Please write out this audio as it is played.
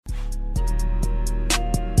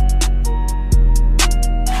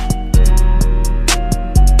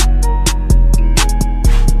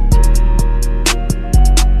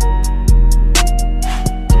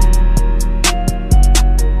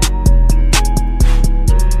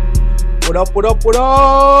What up, what up, what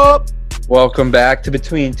up? Welcome back to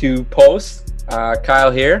Between Two Posts. Kyle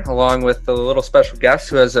here, along with a little special guest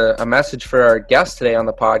who has a message for our guest today on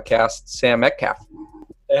the podcast, Sam Metcalf.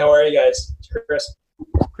 Hey, how are you guys? It's Chris.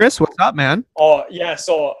 Chris, what's up, man? Oh, yeah,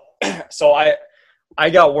 so I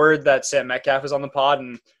got word that Sam Metcalf is on the pod,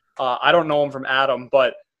 and I don't know him from Adam,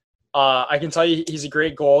 but I can tell you he's a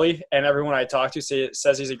great goalie, and everyone I talk to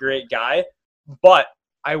says he's a great guy. But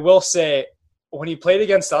I will say, when he played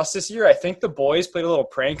against us this year, I think the boys played a little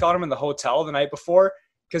prank on him in the hotel the night before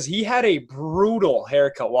because he had a brutal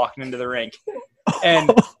haircut walking into the rink. And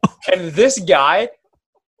this guy,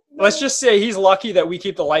 let's just say he's lucky that we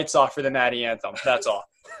keep the lights off for the Natty Anthem. That's all.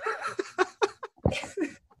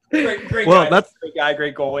 Great Well, guy. that's Great guy,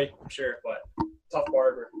 great goalie, I'm sure, but tough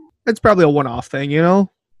barber. it's probably a one-off thing, you know?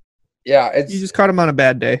 Yeah, You just caught him on a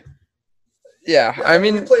bad day. I We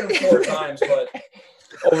mean, played him 4 times, but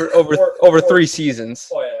over 3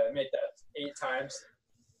 seasons. oh yeah, I made that 8 times.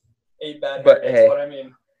 8 bad But, haircuts, hey. but I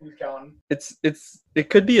mean, who's counting? It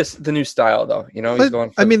could be the new style though. You know, he's But,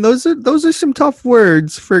 going. For, I mean, those are some tough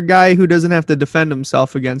words for a guy who doesn't have to defend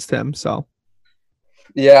himself against him. So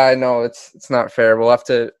yeah, I know it's not fair. We'll have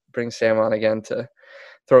to bring Sam on again to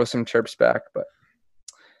throw some chirps back. But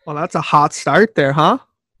well, that's a hot start there, huh?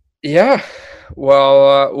 yeah,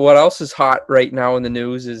 well, what else is hot right now in the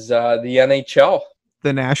news is the NHL.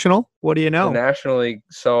 The National? What do you know? The National League.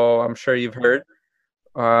 So I'm sure you've heard.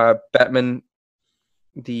 Bettman,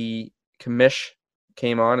 the commish,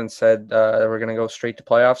 came on and said we're going to go straight to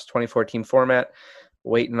playoffs, 2014 format,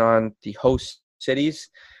 waiting on the host cities.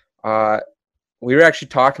 We were actually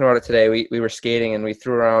talking about it today. We were skating and we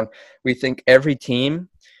threw around. We think every team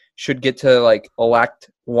should get to like elect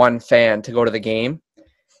one fan to go to the game,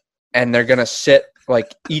 and they're going to sit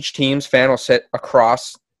like each team's fan will sit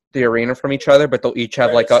across the arena from each other, but they'll each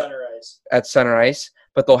have like at center ice,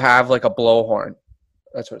 but they'll have like a blowhorn.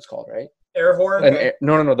 That's what it's called, right? Air horn?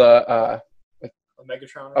 No, the A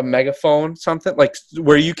Megatron? a megaphone, something like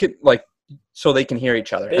where you can like so they can hear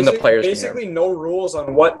each other and the players. Basically, no rules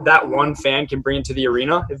on what that one fan can bring into the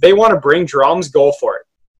arena. If they want to bring drums, go for it.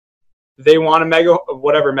 If they want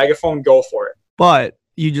a megaphone, go for it. But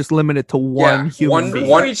you just limit it to one human being.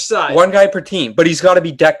 For each side. One guy per team, but he's got to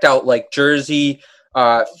be decked out like jersey,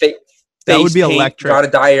 That would be electric. Got to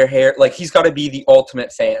dye your hair. Like he's got to be the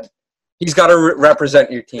ultimate fan. He's got to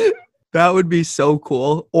represent your team. That would be so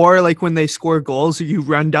cool. Or like when they score goals, you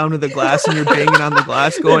run down to the glass and you're banging on the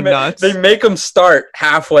glass, going nuts. They make him start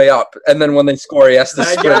halfway up, and then when they score, he has to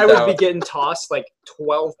That sprint guy down. would be getting tossed like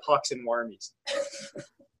 12 pucks in warmies.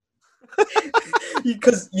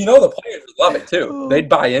 Because the players would love it too. They'd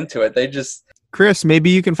buy into it. They just Chris, maybe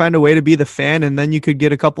you can find a way to be the fan, and then you could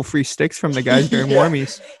get a couple free sticks from the guys during Yeah.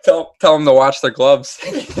 warmies. tell them to watch their gloves.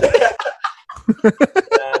 Yeah,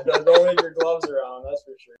 don't leave your gloves around, that's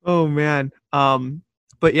for sure. Oh man.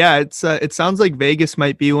 But yeah, it sounds like Vegas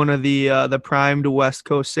might be one of the primed West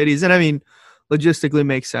Coast cities, and I mean, logistically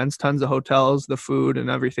makes sense. Tons of hotels, the food, and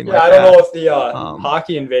everything. Yeah, like I don't that. know if the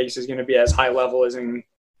hockey in Vegas is going to be as high level as in,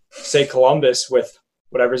 say, Columbus with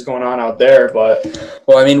whatever's going on out there. But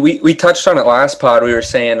Well, I mean, we touched on it last pod. We were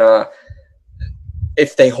saying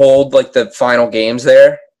if they hold like the final games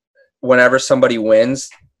there, whenever somebody wins,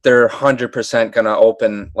 they're 100% going to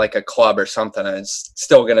open like a club or something, and it's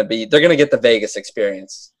still going to be – they're going to get the Vegas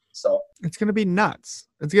experience. So It's going to be nuts.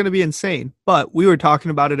 It's going to be insane. But we were talking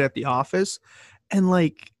about it at the office, and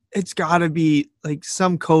like it's got to be like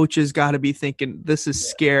some coaches got to be thinking this is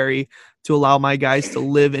scary to allow my guys to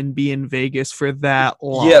live and be in Vegas for that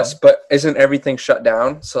long. yes, but isn't everything shut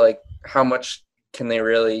down? So like how much can they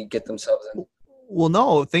really get themselves in? Well,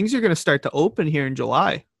 no, things are going to start to open here in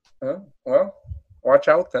July. Well, watch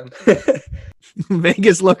out then.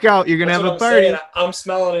 Vegas, look out. You're going to that's have what a I'm party. saying. I'm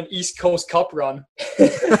smelling an East Coast Cup run.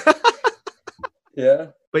 Yeah.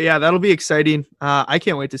 But yeah, that'll be exciting. I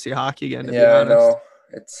can't wait to see hockey again, to be Yeah, I honest. know.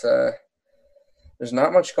 It's there's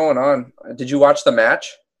not much going on. Did you watch the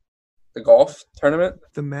match? The golf tournament?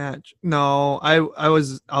 The match. No, I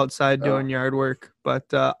was outside doing yard work, but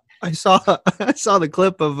I saw I saw the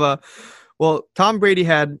clip of well, Tom Brady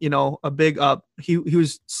had, a big up. He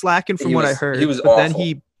was slacking from what I heard. He was but awful.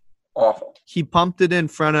 then Awful. he pumped it in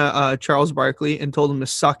front of Charles Barkley and told him to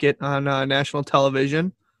suck it on national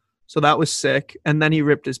television. So that was sick. And then he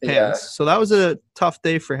ripped his pants. Yeah. So that was a tough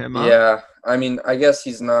day for him. Huh? Yeah. I mean, I guess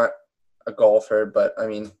he's not a golfer, but I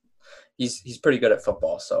mean, he's pretty good at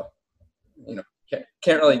football, so can't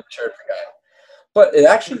really chirp the guy. But it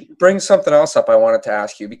actually brings something else up I wanted to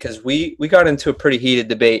ask you, because we got into a pretty heated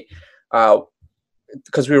debate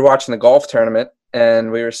because we were watching the golf tournament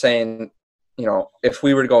and we were saying, if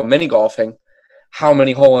we were to go mini golfing, how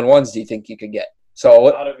many hole-in-ones do you think you could get?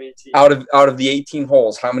 So Out of 18. out of the 18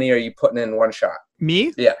 holes, how many are you putting in one shot?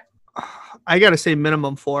 Me? Yeah. I gotta say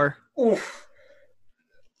minimum 4. Oof.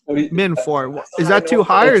 What do you, Min 4. That's a Is high that too number.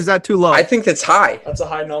 high or is that too low? I think that's high. That's a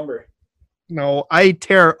high number. No, I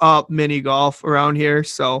tear up mini golf around here.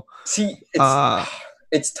 So See, Uh,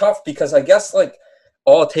 it's tough because I guess like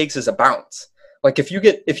all it takes is a bounce. Like if you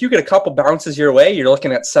get a couple bounces your way, you're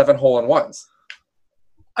looking at 7 hole-in-ones.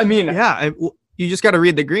 I mean, yeah, you just got to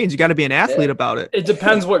read the greens. You got to be an athlete Yeah. about it. it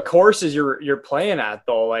depends what courses you're playing at,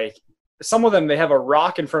 though. Like some of them, they have a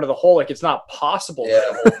rock in front of the hole. Like it's not possible. Yeah.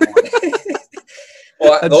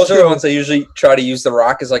 Well, That's those are the true. ones I usually try to use the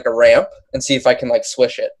rock as like a ramp and see if I can like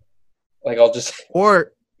swish it. Like I'll just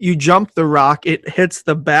Or you jump the rock, it hits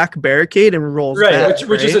the back barricade and rolls Right, back.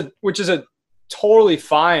 which is a totally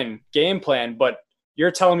fine game plan. But you're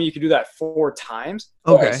telling me you could do that 4 times?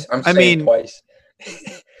 Okay. twice. I'm I saying mean, twice.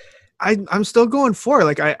 I'm still going 4.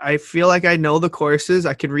 Like I feel like I know the courses.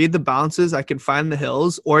 I can read the bounces. I can find the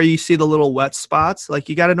hills. Or you see the little wet spots. Like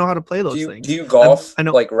you got to know how to play those things. Do you golf I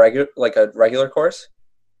know- like a regular course?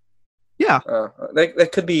 Yeah. That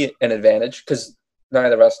could be an advantage because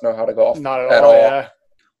neither of us know how to golf Not at at all. all. Yeah.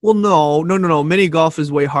 Well, no. Mini golf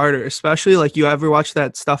is way harder, especially like you ever watch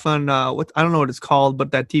that stuff on what I don't know what it's called,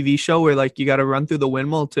 but that TV show where like you got to run through the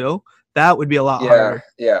windmill too. That would be a lot Yeah, harder.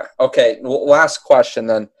 yeah. Okay. Well, last question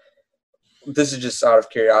then. This is just out of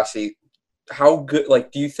curiosity. How good?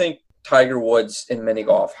 Like, do you think Tiger Woods in mini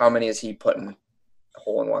golf? How many is he putting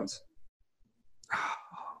hole-in-ones?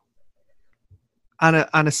 On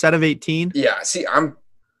a set of 18. Yeah. See, I'm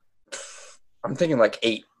thinking like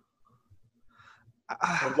 8.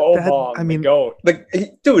 The low ball. I mean, goat. Like,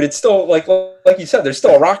 dude, it's still like you said. There's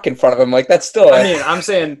still a rock in front of him. Like that's still. I mean, I'm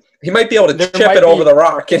saying he might be able to there chip might it over be- the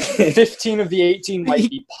rock. 15 of the 18 might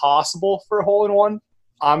be possible for a hole-in-one.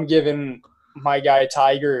 I'm giving my guy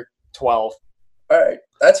Tiger 12. All right,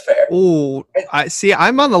 that's fair. oh, I see.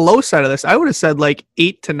 I'm on the low side of this. I would have said like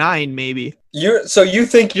 8 to 9, maybe. You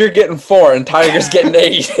think you're getting 4 and Tiger's getting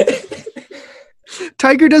 8?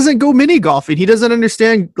 Tiger doesn't go mini golfing. He doesn't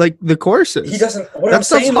understand like the courses. He doesn't. What That I'm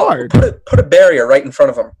stuff's saying, though, hard. put a barrier right in front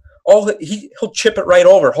of him. He'll chip it right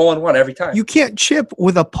over, hole-in-one every time. You can't chip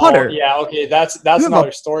with a putter. Oh, yeah, okay, that's You have another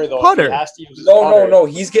a story though. putter. He has to use his putter. No.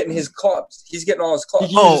 He's getting his clubs. He's getting all his He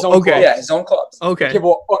clubs. can use his own okay. clubs. Yeah, his own clubs. Okay.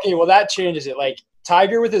 Okay, well that changes it. Like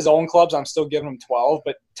Tiger with his own clubs, I'm still giving him 12,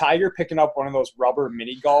 but Tiger picking up one of those rubber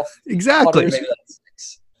mini golf, Exactly. putters, Maybe that's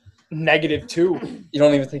 6. -2. You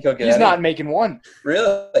don't even think he'll get He's any? not making one.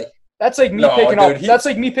 Really? That's like me No, picking dude, up. That's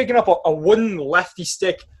like me picking up a wooden lefty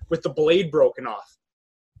stick with the blade broken off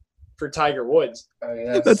for Tiger Woods. Oh,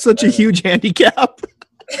 yeah, That's such a huge handicap.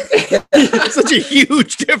 Such a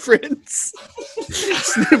huge difference.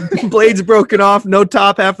 Blades broken off, no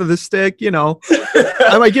top half of the stick. You know,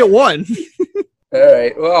 I might get one. All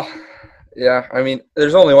right. Well, yeah. I mean,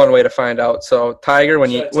 there's only one way to find out. So Tiger, when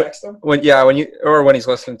he's listening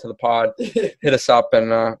to the pod, hit us up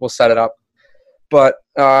and we'll set it up. But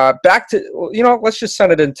back to let's just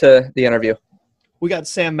send it into the interview. We got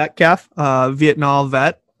Sam Metcalf, Vietnam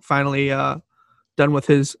vet, finally done with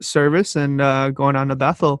his service and going on to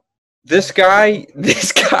Bethel. This guy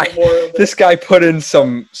put in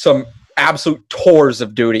some absolute tours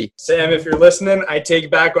of duty. Sam, if you're listening, I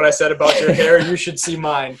take back what I said about your hair. You should see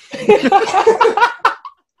mine.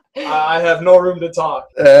 I have no room to talk.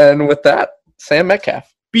 And with that, Sam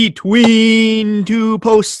Metcalf. Between two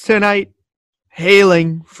posts tonight,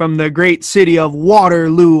 hailing from the great city of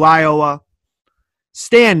Waterloo, Iowa,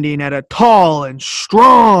 standing at a tall and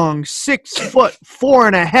strong 6 foot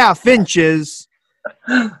 4.5 inches,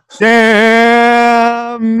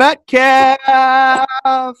 Sam Metcalf.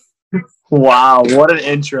 Wow, what an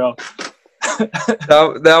intro.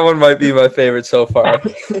 That one might be my favorite so far.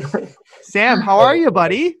 Sam, how are you,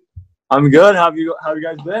 buddy? I'm good. How have you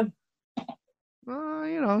guys been?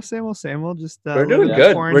 Same old. Just We're living doing the good.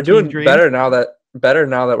 We're quarantine doing dream. better now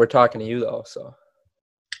that we're talking to you though. So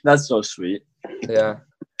That's so sweet. yeah.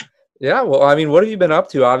 Well, I mean, what have you been up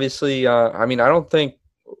to? Obviously, I don't think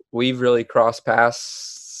we've really crossed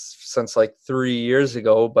paths since like 3 years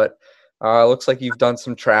ago, but it looks like you've done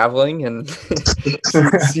some traveling and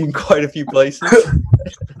seen quite a few places.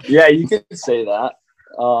 Yeah, you could say that.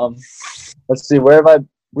 Let's see, where have I?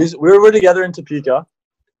 We were together in Topeka.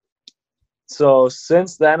 So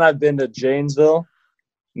since then, I've been to Janesville,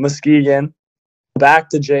 Muskegon, back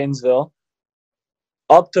to Janesville,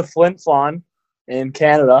 up to Flin Flon in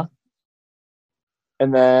Canada,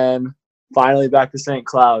 and then finally back to St.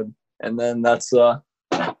 Cloud. And then that'll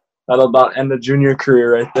about end the junior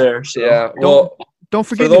career right there. So. Yeah. Well, Don't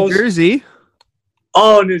forget for those- New Jersey.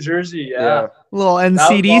 Oh, New Jersey, yeah. Little That was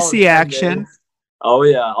all in NCDC 10 action. days. Oh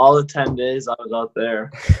yeah, all the 10 days I was out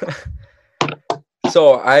there.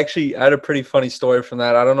 So I had a pretty funny story from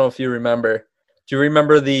that. I don't know if you remember. Do you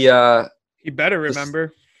remember the You better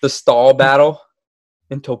remember. stall battle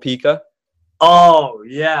in Topeka? Oh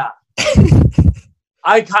yeah.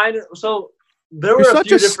 I kind of there were You're a such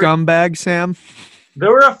few a different scumbag, Sam. there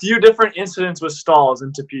were a few different incidents with stalls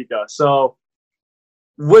in Topeka. So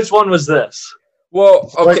which one was this?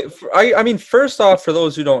 Well, okay. I mean, first off, for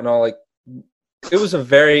those who don't know, like, it was a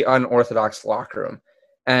very unorthodox locker room,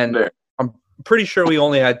 and There. I'm pretty sure we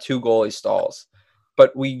only had 2 goalie stalls,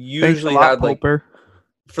 but we Thanks usually a lot, had like, Poper.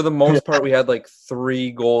 for the most part, we had like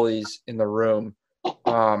 3 goalies in the room,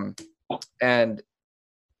 and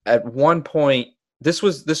at one point, this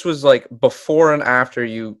was like before and after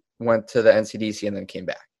you went to the NCDC and then came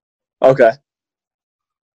back. Okay.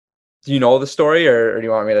 Do you know the story, or do you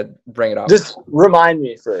want me to bring it up? Just remind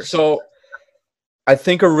me first. So, I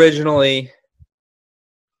think originally,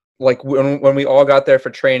 like when we all got there for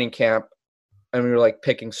training camp, and we were like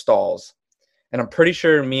picking stalls, and I'm pretty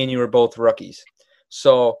sure me and you were both rookies.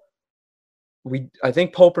 So, I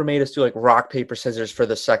think Poper made us do like rock, paper, scissors for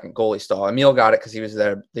the second goalie stall. Emil got it because he was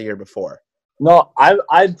there the year before. No,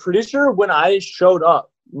 I'm pretty sure when I showed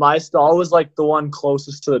up, my stall was like the one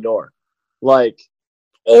closest to the door. Like,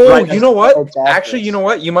 Oh, right you know what? next to the Actually, you office. know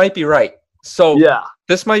what? You might be right. So Yeah.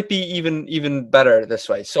 this might be even better this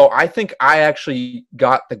way. So I think I actually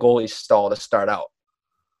got the goalie stall to start out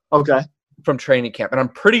Okay. from training camp, and I'm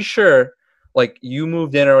pretty sure like you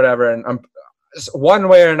moved in or whatever, and one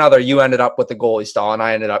way or another you ended up with the goalie stall, and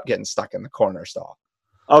I ended up getting stuck in the corner stall.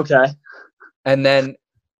 Okay. And then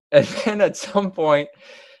at some point,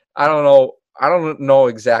 I don't know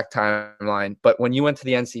exact timeline, but when you went to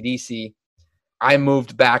the NCDC, I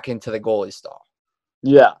moved back into the goalie stall.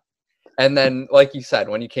 Yeah. And then, like you said,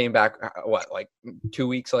 when you came back, what, like 2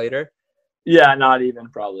 weeks later? Yeah, not even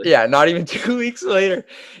probably. Yeah, not even 2 weeks later,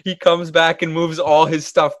 he comes back and moves all his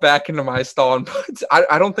stuff back into my stall. And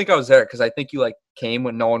I don't think I was there because I think you like came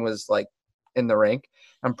when no one was like in the rink.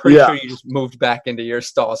 I'm pretty sure you just moved back into your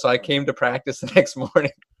stall. So I came to practice the next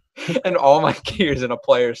morning, and all my gear's in a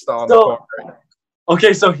player's stall in the corner.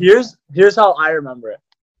 Okay, so here's how I remember it.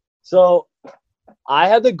 So I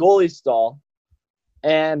had the goalie stall,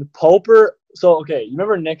 and Poper. So okay, you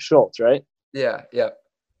remember Nick Schultz, right? Yeah.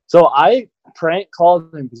 So I prank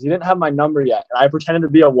called him because he didn't have my number yet, and I pretended to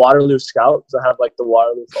be a Waterloo scout because I have like the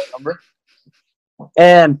Waterloo phone number.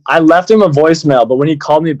 And I left him a voicemail, but when he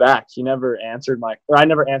called me back, I never answered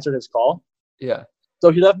his call. Yeah.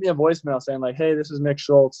 So he left me a voicemail saying like, "Hey, this is Nick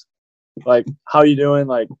Schultz. Like, how you doing?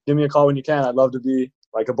 Like, give me a call when you can. I'd love to be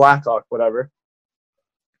like a Blackhawk, whatever."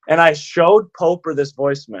 And I showed Poper this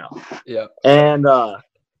voicemail. Yeah. And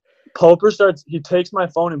Poper he takes my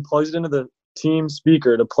phone and plugs it into the team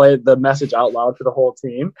speaker to play the message out loud for the whole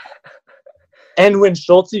team. And when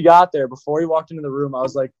Schulte got there, before he walked into the room, I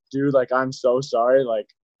was like, "Dude, like, I'm so sorry. Like,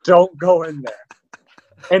 don't go in there."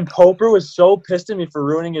 And Poper was so pissed at me for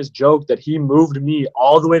ruining his joke that he moved me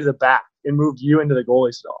all the way to the back and moved you into the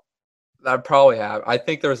goalie stall. I probably have. I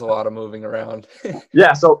think there was a lot of moving around.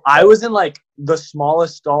 Yeah, so I was in like the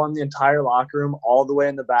smallest stall in the entire locker room, all the way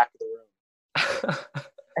in the back of the room.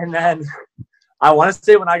 And then I want to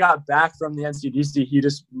say when I got back from the NCDC, he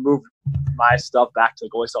just moved my stuff back to the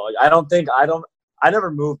goalie stall. Like, I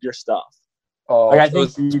never moved your stuff. Oh, Like, I it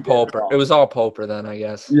was think Poper. It was all Poper then, I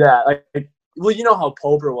guess. Yeah, like, well, you know how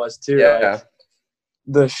Poper was too. Yeah. Like,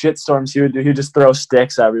 the shitstorms he would do, he'd just throw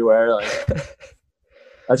sticks everywhere. Like,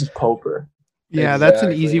 that's just Poper. Yeah, that's an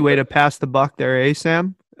Exactly. easy way to pass the buck there, eh,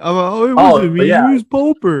 Sam? Oh, it wasn't me. yeah. It was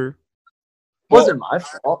Poper. It wasn't my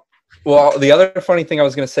fault. Well, the other funny thing I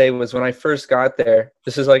was going to say was when I first got there,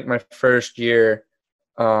 this is like my first year,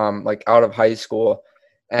 like out of high school,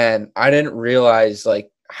 and I didn't realize like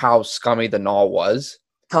how scummy the Knoll was.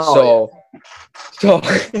 So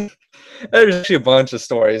there's actually a bunch of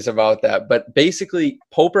stories about that. But basically,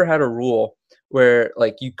 Poper had a rule where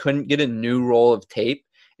like you couldn't get a new roll of tape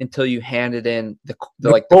until you handed in the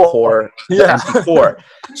core, the empty core.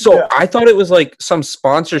 So I thought it was like some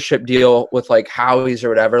sponsorship deal with like Howie's or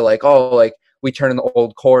whatever. Like, oh, like we turn in the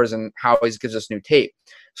old cores and Howie's gives us new tape.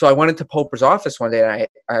 So I went into Poper's office one day and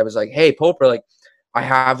I was like, "Hey, Poper, like I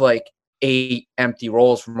have like 8 empty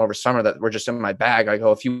rolls from over summer that were just in my bag. I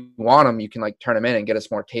go, if you want them, you can like turn them in and get us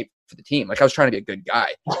more tape for the team." Like I was trying to be a good guy,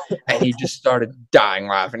 and he just started dying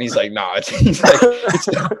laughing. He's like, "No, he's like,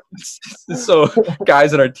 it's so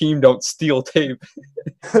guys on our team don't steal tape."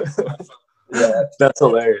 Yeah, that's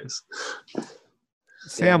hilarious.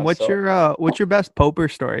 Sam, what's your best Poper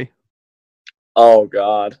story? Oh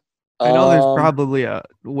God. I know there's probably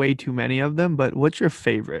way too many of them, but what's your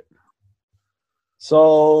favorite?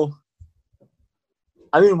 So,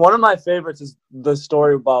 I mean, one of my favorites is the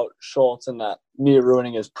story about Schultz and that me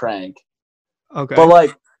ruining his prank. Okay. But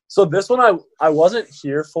like, so this one I wasn't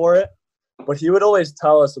here for it, but he would always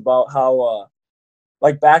tell us about how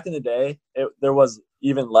like back in the day there was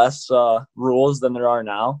even less rules than there are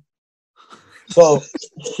now. So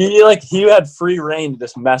he had free reign to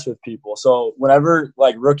just mess with people. So whenever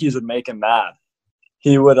like rookies would make him mad,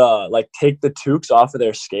 he would like take the toques off of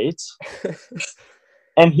their skates,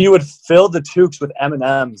 and he would fill the toques with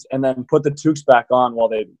M&Ms and then put the toques back on while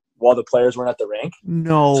the players weren't at the rink.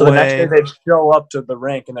 No So the next way. day they'd show up to the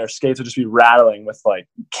rink and their skates would just be rattling with like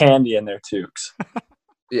candy in their toques.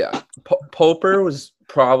 Yeah. Poper was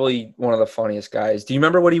probably one of the funniest guys. Do you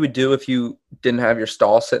remember what he would do if you didn't have your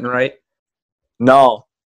stall sitting right? No.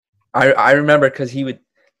 I remember because he would,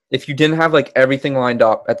 if you didn't have like everything lined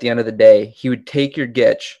up at the end of the day, he would take your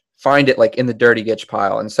gitch, find it like in the dirty gitch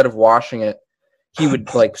pile. Instead of washing it, he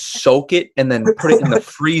would like soak it and then put it in the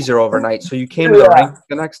freezer overnight. So you came to the rink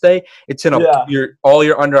the next day, it's in all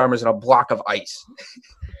your Under Armour's in a block of ice.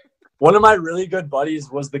 One of my really good buddies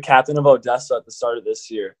was the captain of Odessa at the start of this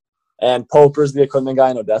year, and Poper's the equipment guy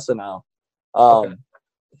in Odessa now. Okay.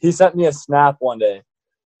 He sent me a snap one day.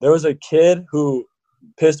 There was a kid who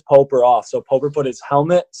pissed Poper off, so Poper put his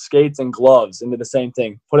helmet, skates, and gloves into the same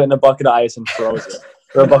thing, put it in a bucket of ice, and froze it.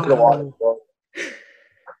 Or a bucket of water.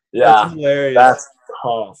 Yeah, That's hilarious. that's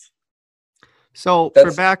tough. So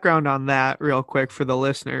for background on that, real quick for the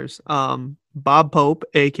listeners, Bob Pope,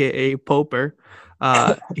 aka Poper,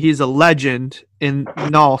 he's a legend in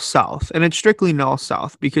Null South, and it's strictly Null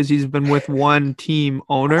South because he's been with one team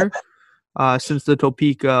owner since the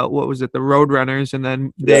Topeka, what was it, the Roadrunners, and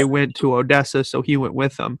then they went to Odessa, so he went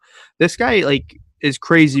with them. This guy like is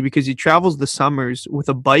crazy because he travels the summers with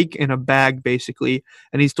a bike and a bag basically,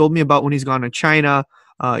 and he's told me about when he's gone to China.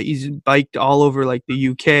 He's biked all over like the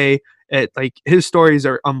UK. Like his stories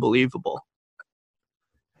are unbelievable.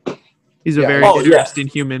 He's a very interesting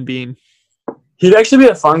human being. He'd actually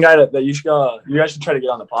be a fun guy that you guys should try to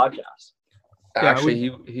get on the podcast. Actually,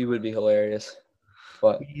 he would be hilarious.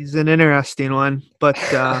 But he's an interesting one. But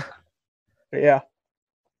yeah,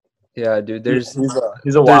 dude.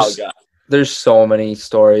 He's a wild guy. There's so many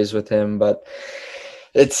stories with him, but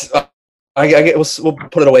it's. We'll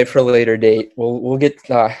put it away for a later date. We'll get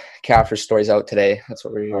Kaffer's stories out today. That's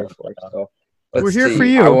what we're here for. So we're here for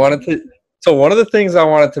you. So one of the things I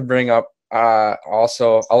wanted to bring up,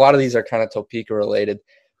 also, a lot of these are kind of Topeka related,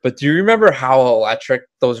 but do you remember how electric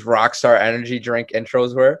those Rockstar Energy drink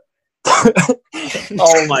intros were?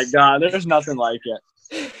 Oh my God, there's nothing like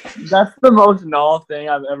it. That's the most null thing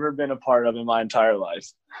I've ever been a part of in my entire life.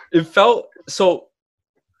 It felt so.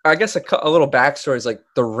 I guess a little backstory is like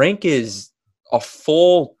the rink is a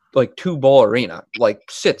full like 2-bowl arena, like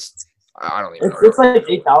sits. I don't even know. It's like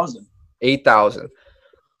 8,000. 8,000.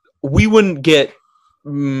 We wouldn't get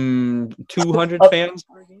 200 fans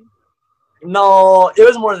per game. No, it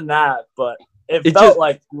was more than that, but it felt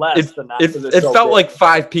like less than that. It felt like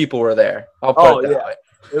 5 people were there. I'll put it that way.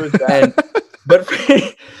 It was bad.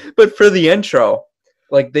 But for the intro,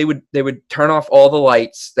 like they would turn off all the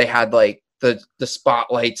lights. They had like the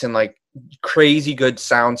spotlights and like crazy good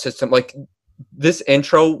sound system. Like this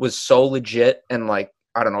intro was so legit, and like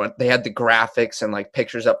I don't know, they had the graphics and like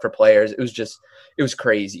pictures up for players. It was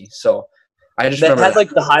crazy. So I just remember had like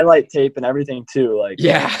the highlight tape and everything too. Like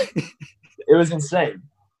it was insane.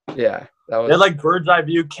 Yeah, they had like bird's eye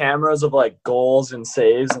view cameras of like goals and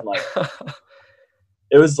saves, and like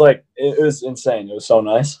it was insane. It was so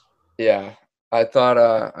nice. Yeah. I thought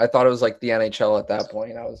it was like the NHL at that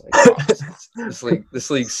point. I was like, oh, this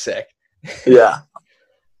league's sick. Yeah.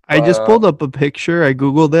 I just pulled up a picture. I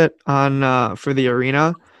Googled it on for the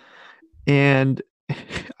arena, and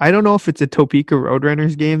I don't know if it's a Topeka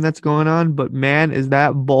Roadrunners game that's going on, but man, is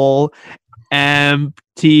that bowl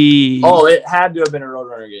empty. Oh, it had to have been a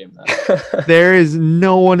Roadrunner game then. There is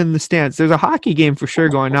no one in the stands. There's a hockey game for sure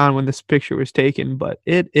going on when this picture was taken, but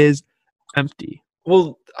it is empty.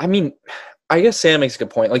 Well, I mean, I guess Sam makes a good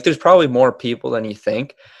point. Like, there's probably more people than you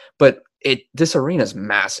think, but this arena is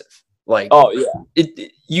massive. Like, oh yeah,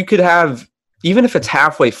 you could have, even if it's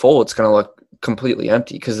halfway full, it's gonna look completely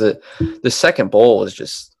empty because the second bowl is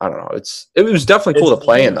just, I don't know. It was definitely cool to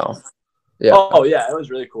play in though. Yeah. Oh yeah, it was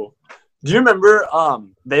really cool. Do you remember?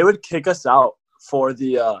 They would kick us out for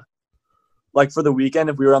the like for the weekend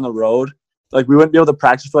if we were on the road. Like, we wouldn't be able to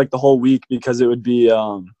practice for like the whole week because it would be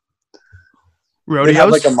rodeos. They had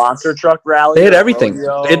like a monster truck rally. They had everything.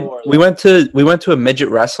 We went to a midget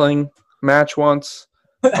wrestling match once.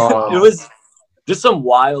 It Just some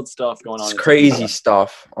wild stuff going on. It's in crazy Topeka.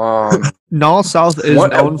 stuff. Null South is One-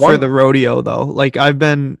 known for one- the rodeo though. Like I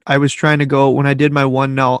was trying to go when I did my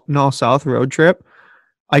one Null South road trip.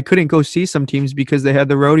 I couldn't go see some teams because they had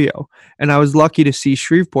the rodeo, and I was lucky to see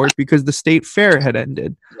Shreveport because the state fair had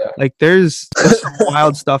ended. Yeah. Like there's some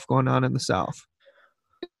wild stuff going on in the South.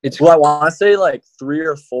 It's Well, I want to say like 3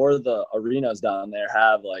 or 4 of the arenas down there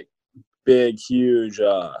have like big, huge,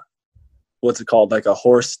 what's it called? Like a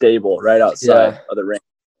horse stable right outside of the ring.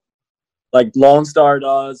 Like Lone Star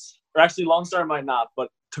does, or actually Lone Star might not, but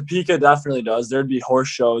Topeka definitely does. There'd be horse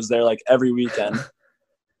shows there like every weekend.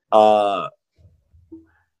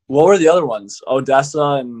 What were the other ones? Odessa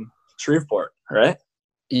and Shreveport, right?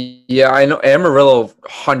 Yeah, I know Amarillo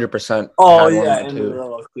 100%. Oh had one yeah, of them and too.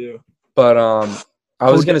 Amarillo too. But I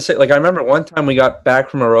was gonna say, like, I remember one time we got back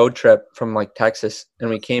from a road trip from like Texas, and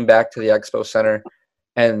we came back to the Expo Center,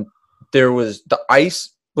 and there was the ice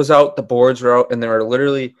was out, the boards were out, and there were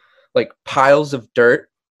literally like piles of dirt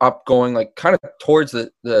up going like kind of towards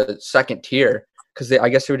the second tier because I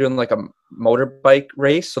guess they were doing like a motorbike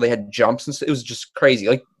race, so they had jumps and stuff. It was just crazy,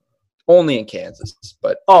 like only in Kansas.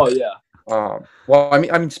 But Oh yeah. well, I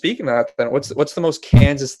mean, speaking of that, then what's the most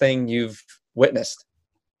Kansas thing you've witnessed?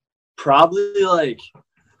 Probably like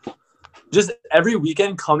just every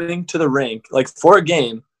weekend coming to the rink like for a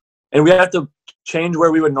game, and we have to change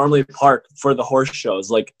where we would normally park for the horse shows.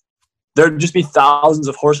 Like there'd just be thousands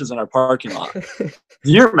of horses in our parking lot. Do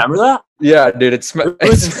you remember that? Yeah, dude, it was smelled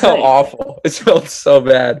insane. awful. It smelled so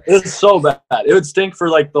bad. It was so bad. It would stink for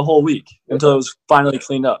like the whole week until it was finally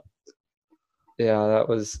cleaned up. Yeah, that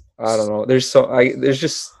was, I don't know.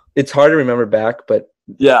 It's hard to remember back, but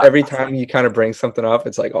Yeah. every time you kind of bring something up,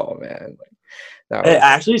 it's like, oh man, like that Hey, was,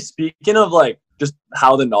 actually, speaking of like just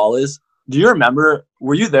how the Knoll is, do you remember?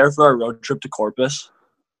 Were you there for our road trip to Corpus?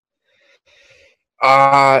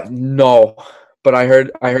 no, but I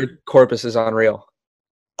heard Corpus is unreal.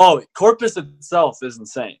 Oh, Corpus itself is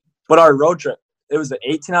insane. But our road trip, it was an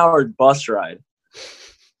 18-hour bus ride.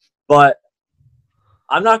 But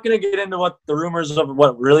I'm not going to get into what the rumors of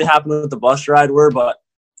what really happened with the bus ride were, but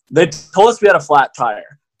they told us we had a flat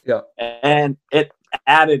tire. Yeah. And it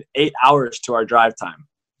added 8 hours to our drive time.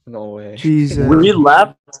 No way. Jesus.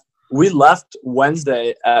 We left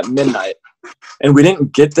Wednesday at midnight, and we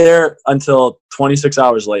didn't get there until 26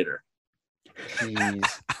 hours later. Jeez.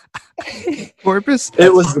 Corpus.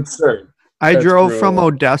 It was absurd. I That's drove from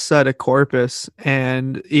brutal. Odessa to Corpus,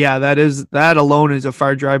 and yeah, that alone is a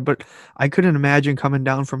far drive. But I couldn't imagine coming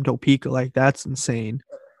down from Topeka. Like that's insane.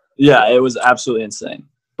 Yeah, it was absolutely insane.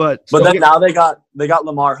 But Then now they got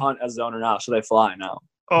Lamar Hunt as the owner now, so they fly now.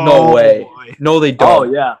 No way. boy. No, they Oh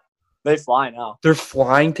don't. yeah, they fly now. They're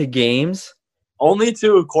flying to games. Only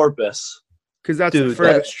to Corpus. Because that's the Dude,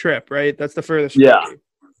 furthest trip, right? That's the furthest. Yeah. trip.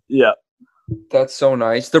 Yeah. That's so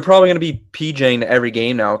nice. They're probably going to be PJing to every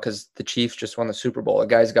game now because the Chiefs just won the Super Bowl. The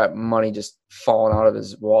guy's got money just falling out of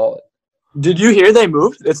his wallet. Did you hear they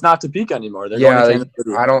moved? It's not Topeka anymore. They're Yeah, going to Kansas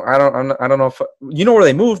City. I don't know if you know where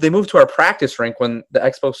they moved. They moved to our practice rink when the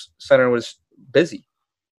Expo Center was busy.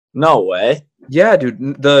 No way. Yeah,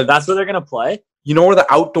 dude. That's where they're going to play? You know where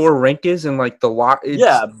the outdoor rink is and like the lot.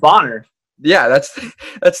 Yeah, Bonner. Yeah,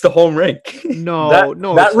 that's the home rink. No,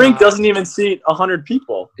 that it's rink not. doesn't even seat 100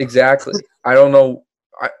 people. Exactly. I don't know.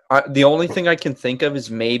 The only thing I can think of is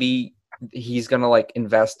maybe he's gonna like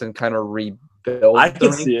invest and kind of rebuild. I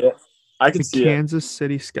can see it. I can The see it. Kansas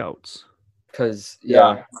City Scouts. Because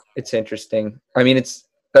Yeah. it's interesting. I mean,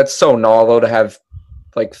 that's so novel to have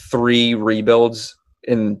like 3 rebuilds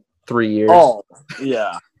in 3 years. Oh,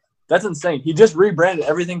 yeah. That's insane. He just rebranded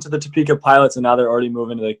everything to the Topeka Pilots, and now they're already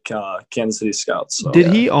moving to the Kansas City Scouts. So.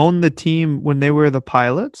 Did he own the team when they were the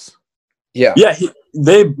Pilots? Yeah. Yeah,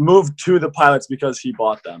 they moved to the Pilots because he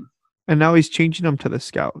bought them. And now he's changing them to the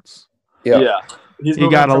Scouts. Yeah. He's You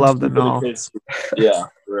moving gotta from love the Topeka to Knoll. KC. Yeah,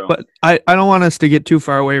 for real. But I don't want us to get too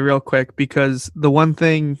far away real quick because the one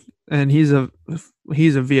thing, and he's a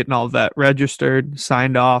Vietnam vet, registered,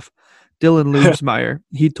 signed off, Dylan Lubesmeyer.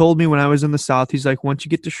 He told me when I was in the South, he's like, once you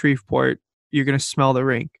get to Shreveport, you're going to smell the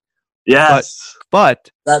rink. Yes,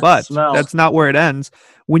 But that smell. that's not where it ends.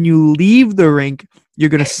 When you leave the rink, you're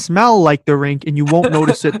going to smell like the rink and you won't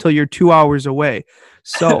notice it till you're 2 hours away.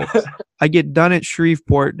 So I get done at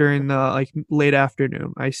Shreveport during the like late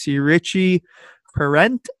afternoon. I see Richie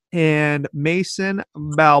Parent and Mason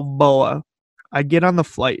Balboa. I get on the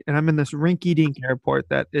flight and I'm in this rinky-dink airport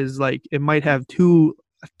that is like, it might have 2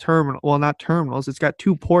 not terminals. It's got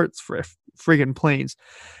 2 ports for friggin' planes.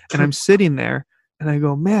 And I'm sitting there and I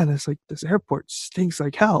go, man, it's like this airport stinks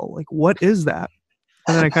like hell. Like, what is that?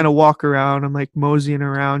 And then I kind of walk around. I'm like moseying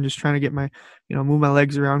around, just trying to get my, move my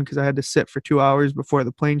legs around because I had to sit for 2 hours before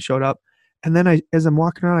the plane showed up. And then as I'm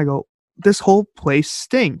walking around, I go, this whole place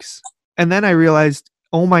stinks. And then I realized,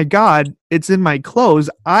 oh my God, it's in my clothes.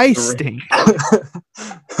 I stink.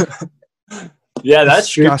 Yeah,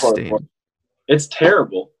 that's disgusting. It's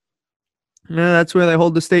terrible. Yeah, that's where they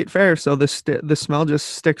hold the state fair. So the smell just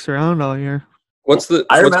sticks around all year. What's the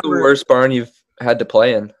worst barn you've had to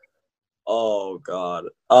play in? Oh God.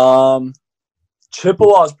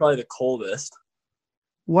 Chippewa is probably the coldest.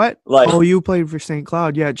 What? You played for St.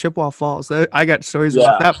 Cloud. Yeah, Chippewa Falls. I got stories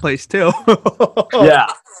about that place too.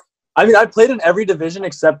 Yeah. I mean, I played in every division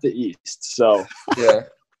except the East. So yeah.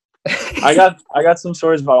 I got some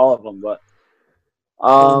stories about all of them, but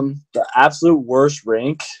the absolute worst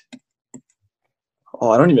rink. Oh,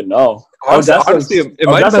 I don't even know. Honestly, it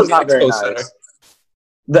might be not very nice.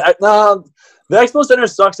 The Expo Center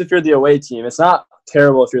sucks if you're the away team. It's not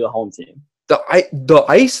terrible if you're the home team. The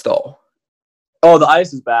ice though. Oh, the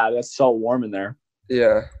ice is bad. It's so warm in there.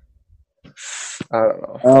 Yeah. I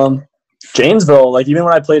don't know. Janesville, like even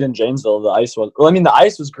when I played in Janesville, the ice was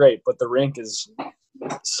great, but the rink is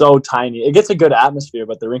so tiny. It gets a good atmosphere,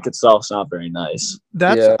 but the rink itself is not very nice.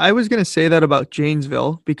 I was gonna say that about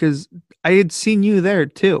Janesville because I had seen you there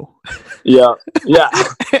too. Yeah.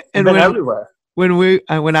 And everywhere.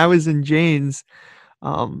 When I was in Janes,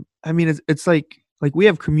 I mean it's like we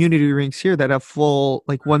have community rinks here that have full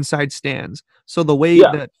like one side stands. So the way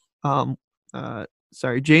that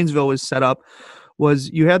Janesville was set up was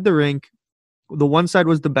you had the rink. The one side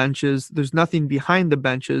was the benches. There's nothing behind the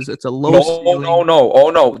benches. It's a low ceiling.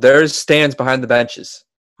 No. There's stands behind the benches.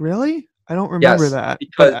 Really? I don't remember that.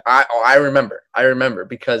 Because I remember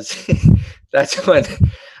because that's when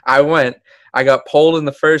I went. I got pulled in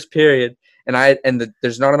the first period, and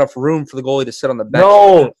there's not enough room for the goalie to sit on the bench.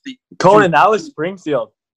 No, Conan, that was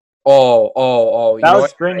Springfield. Oh. That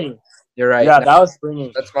was Springy. You're right. Yeah, that was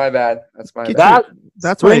Springy. That's my bad. That's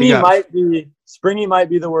Springy might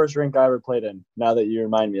be the worst rink I ever played in. Now that you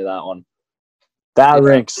remind me of that one,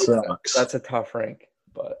 rink sucks. That's a tough rink,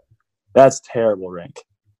 but that's terrible rink.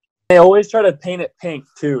 They always try to paint it pink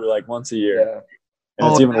too, like once a year. Yeah.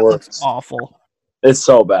 And it's even worse. It's awful. It's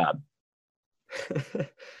so bad.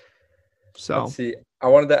 So let's see. I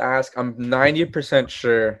wanted to ask. I'm 90%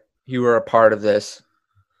 sure you were a part of this.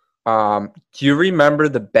 Do you remember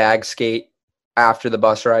the bag skate after the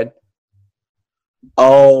bus ride?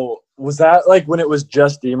 Oh, was that like when it was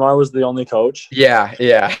just Demar was the only coach? Yeah.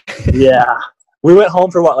 Yeah. We went home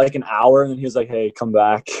for like an hour, and then he was like, "Hey, come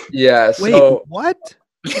back." Yeah. Wait, what?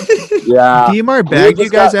 Yeah. Demar bagged you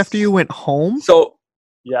guys after you went home? So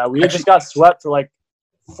yeah, we just got swept for like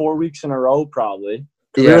 4 weeks in a row, probably.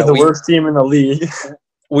 Yeah, we were the worst team in the league.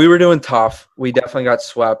 We were doing tough. We definitely got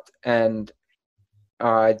swept, and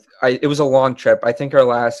it was a long trip. I think our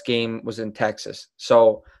last game was in Texas,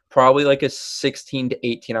 so probably like a 16 to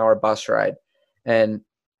 18-hour bus ride. And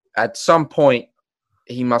at some point,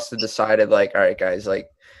 he must have decided, like, all right, guys, like,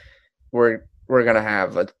 we're gonna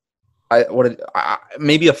have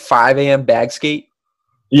maybe a 5 a.m. bag skate.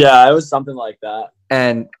 Yeah, it was something like that.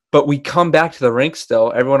 But we come back to the rink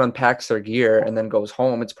still. Everyone unpacks their gear and then goes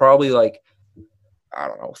home. It's probably like, I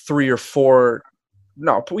don't know, 3 or 4.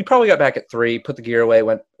 No, we probably got back at 3, put the gear away,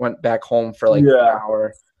 went back home for like an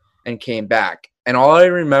hour and came back. And all I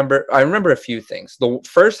remember a few things. The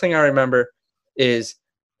first thing I remember is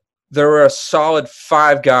there were a solid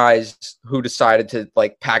 5 guys who decided to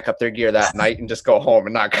like pack up their gear that night and just go home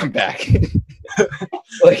and not come back.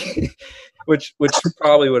 Like, which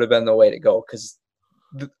probably would have been the way to go, because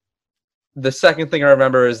the second thing I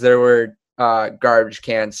remember is there were garbage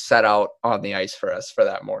cans set out on the ice for us for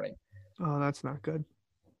that morning. Oh, that's not good.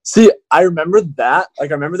 See, I remember that.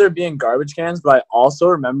 Like, I remember there being garbage cans, but I also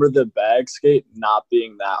remember the bag skate not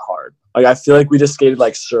being that hard. Like, I feel like we just skated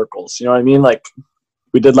like circles. You know what I mean? Like,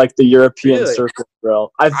 we did like the European circle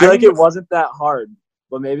drill. I feel like it wasn't that hard,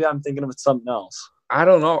 but maybe I'm thinking of something else. I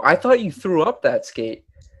don't know. I thought you threw up that skate.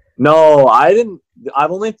 No, I didn't.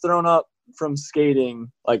 I've only thrown up from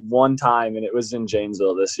skating like one time, and it was in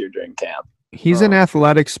Janesville this year during camp. He's an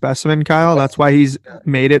athletic specimen, Kyle. That's why he's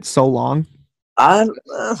made it so long.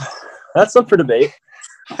 That's up for debate.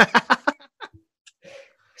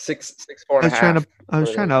 6'4.5". I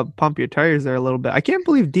was trying to pump your tires there a little bit. I can't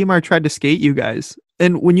believe Demar tried to skate you guys.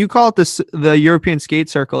 And when you call it the European skate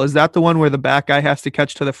circle, is that the one where the back guy has to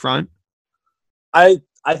catch to the front? I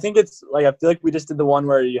think it's like, I feel like we just did the one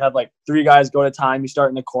where you have like 3 guys go at a time. You start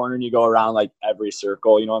in the corner and you go around like every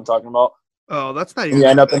circle. You know what I'm talking about? Oh, that's not even you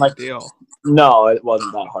end up in like deal. No, it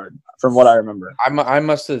wasn't that hard from what I remember. I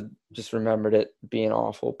must have just remembered it being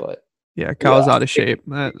awful, but Yeah, Kyle's Yeah. out of shape.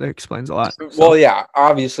 That explains a lot. Well, yeah,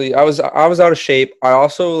 obviously, I was out of shape. I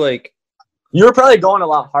also like. You were probably going a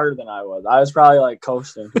lot harder than I was. I was probably like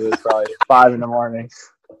coasting because it was probably 5 a.m.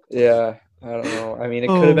 Yeah, I don't know. I mean, it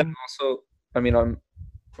could have been also. I mean,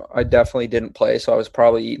 I definitely didn't play, so I was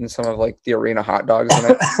probably eating some of like the arena hot dogs.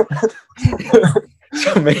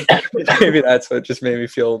 So maybe that's what just made me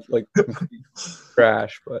feel like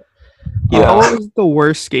crash. But yeah, what was the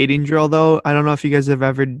worst skating drill though? I don't know if you guys have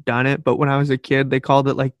ever done it, but when I was a kid, they called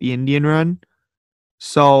it like the Indian run.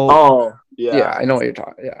 So Oh, yeah. yeah, I know what you're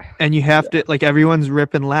talking. Yeah, and you have to like everyone's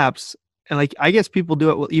ripping laps, and like I guess people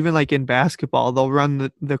do it. Well, even like in basketball, they'll run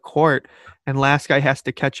the court, and last guy has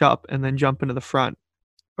to catch up and then jump into the front.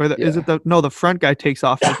 Or is it the front guy takes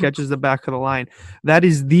off and catches the back of the line? That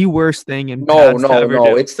is the worst thing in pads to ever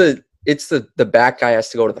do. It's the back guy has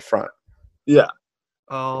to go to the front. Yeah.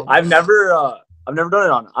 Oh, I've never done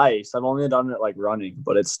it on ice. I've only done it like running,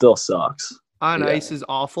 but it still sucks. on ice is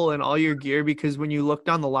awful, and all your gear, because when you look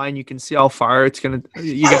down the line, you can see how far it's gonna.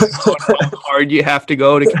 You got how hard you have to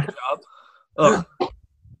go to catch up. Ugh.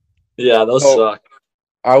 Yeah, those suck.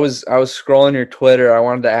 I was scrolling your Twitter. I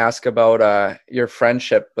wanted to ask about your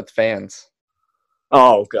friendship with fans.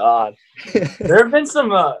 Oh God, there have been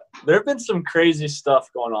some crazy stuff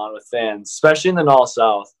going on with fans, especially in the Null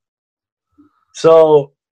South.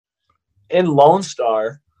 So, in Lone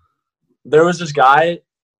Star, there was this guy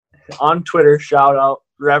on Twitter. Shout out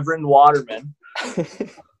Reverend Waterman.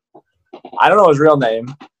 I don't know his real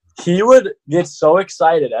name. He would get so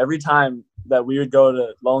excited every time that we would go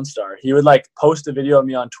to Lone Star. He would like post a video of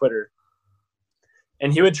me on Twitter,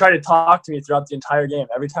 and he would try to talk to me throughout the entire game.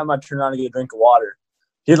 Every time I turn around to get a drink of water,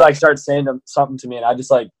 he'd like start saying something to me, and I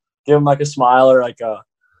just like give him like a smile or like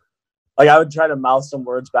I would try to mouth some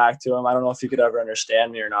words back to him. I don't know if he could ever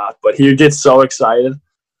understand me or not, but he would get so excited.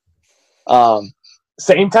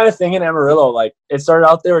 Same kind of thing in Amarillo. Like it started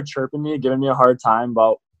out, they were chirping me, giving me a hard time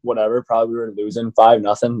about whatever. Probably we were losing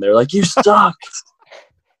 5-0. They're like, "You suck."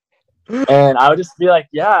 And I would just be like,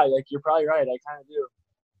 yeah, like you're probably right. I kind of do.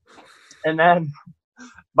 And then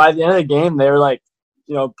by the end of the game, they were like,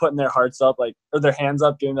 putting their hearts up, like, or their hands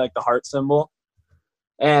up, giving like the heart symbol.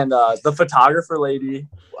 And the photographer lady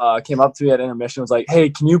came up to me at intermission, was like, "Hey,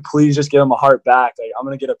 can you please just give him a heart back? Like, I'm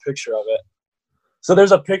going to get a picture of it." So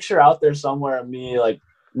there's a picture out there somewhere of me like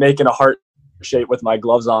making a heart shape with my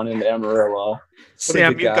gloves on in Amarillo.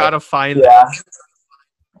 Sam, you gotta find that.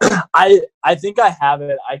 I think I have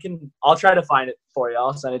it. I'll try to find it for you.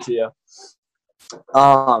 I'll send it to you.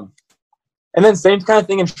 And then same kind of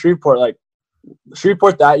thing in Shreveport. Like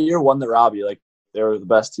Shreveport that year won the Robbie. Like they were the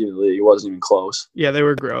best team in the league. It wasn't even close. Yeah, they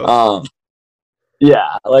were gross.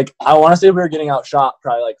 Yeah, like I want to say we were getting outshot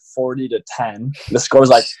probably like 40-10. The score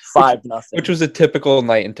was like 5-0, which was a typical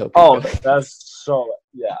night in Topeka. Oh, that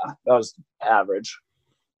was average.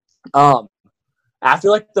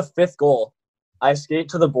 After like the 5th goal, I skate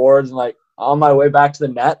to the boards and like on my way back to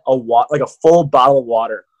the net, like a full bottle of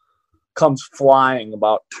water comes flying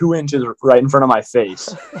about 2 inches right in front of my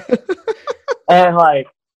face. And like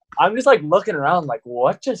I'm just like looking around like,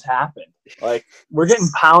 what just happened? Like we're getting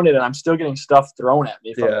pounded and I'm still getting stuff thrown at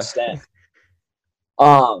me from the stand.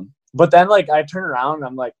 But then like I turn around and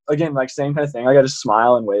I'm like, again, like same kind of thing. Like I just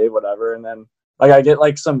smile and wave, whatever. And then like I get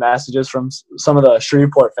like some messages from some of the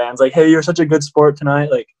Shreveport fans like, "Hey, you're such a good sport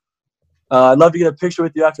tonight. Like I'd love to get a picture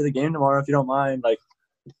with you after the game tomorrow if you don't mind." Like,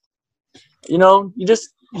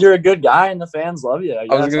 you're a good guy and the fans love you. I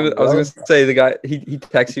was gonna say the guy he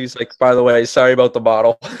texts you. He's like, "By the way, sorry about the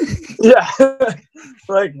bottle." Yeah.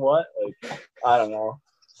 Like what? Like I don't know.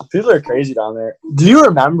 People are crazy down there. Do you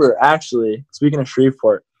remember actually? Speaking of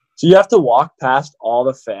Shreveport, so you have to walk past all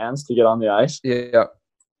the fans to get on the ice. Yeah.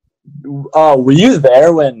 Were you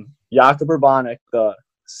there when Jakub Urbanek, the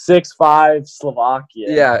 6'5"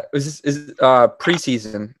 Slovakian? Yeah, it was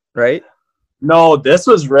preseason, right? No, this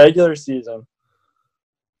was regular season.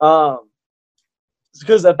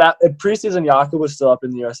 Because at preseason, Jakub was still up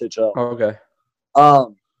in the USHL. Oh, okay.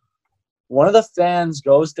 One of the fans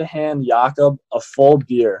goes to hand Jakub a full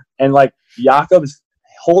beer, and like Jakub's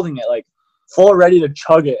holding it like full ready to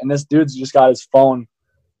chug it, and this dude's just got his phone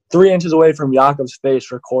 3 inches away from Jakub's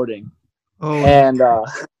face recording. Oh. And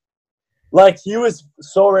like he was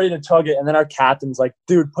so ready to chug it, and then our captain's like,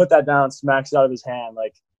 "Dude, put that down," smacks it out of his hand.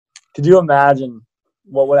 Like, could you imagine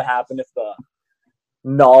what would have happened if the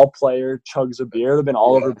Null player chugs a beer? It would have been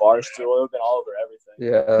all over Barstool. It would have been all over everything.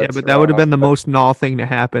 Yeah, but that would have been the most Null thing to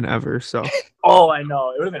happen ever. So. Oh, I know.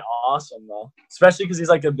 It would have been awesome though, especially because he's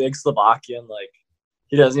like a big Slovakian. Like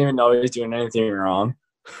he doesn't even know he's doing anything wrong.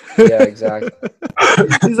 Yeah, exactly.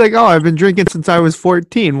 He's like, oh, I've been drinking since I was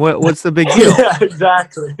 14. What's the big deal? Yeah,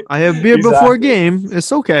 exactly. I have beer before Exactly. game.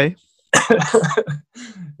 It's okay.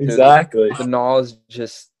 Exactly. The Null is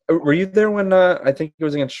just. Were you there when I think it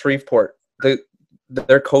was against Shreveport?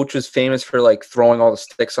 Their coach was famous for like throwing all the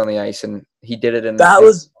sticks on the ice, and he did it in. That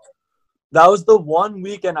was the one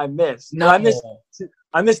weekend I missed. No.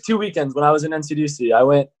 I missed 2 weekends when I was in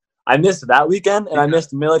NCDC. I missed that weekend, and I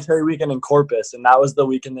missed military weekend in Corpus, and that was the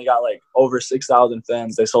weekend they got like over 6,000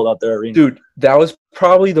 fans. They sold out their arena. Dude, that was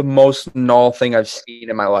probably the most Null thing I've seen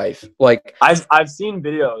in my life. Like, I've seen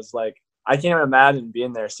videos. Like, I can't even imagine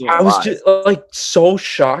being there seeing it I was live. just like so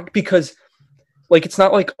shocked because, like, it's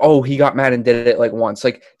not like, oh, he got mad and did it like once.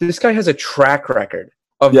 Like, this guy has a track record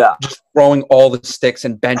of just throwing all the sticks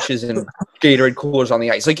and benches and Gatorade coolers on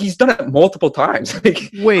the ice. Like, he's done it multiple times.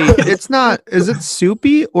 Like, Wait, it's not. Is it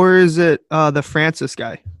Soupy or is it the Francis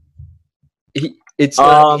guy? he's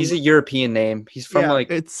a European name. He's from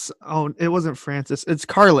it wasn't Francis. It's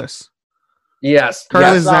Carlos. Yes,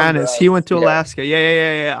 Carlos sounds Zanis. right. He went to Yeah. Alaska.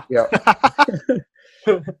 Yeah.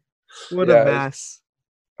 What Yeah, a mess.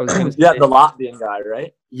 I was gonna Yeah, say- the Latvian guy,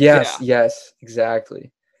 right? Yes,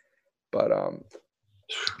 exactly. But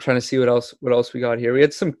trying to see what else we got here. We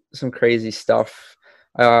had some crazy stuff.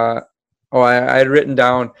 I had written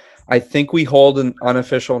down, I think we hold an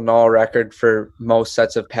unofficial Null record for most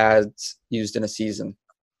sets of pads used in a season.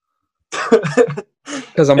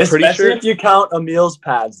 Because I'm pretty Especially sure if you count Emil's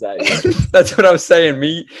pads that year. that's what I was saying.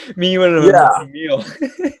 Me and Yeah. Emil.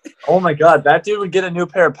 Oh my God, that dude would get a new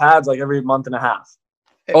pair of pads like every month and a half.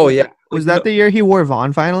 Oh yeah. Was that the year he wore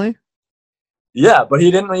Vaughn finally? Yeah, but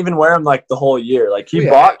he didn't even wear them like the whole year. Like he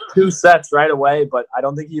bought 2 sets right away, but I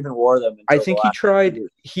don't think he even wore them. I think he tried.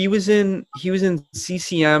 He was in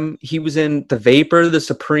CCM. He was in the Vapor, the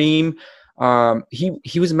Supreme.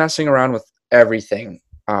 He was messing around with everything.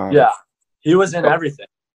 Yeah, he was in everything.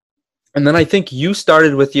 And then I think you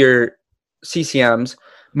started with your CCMs,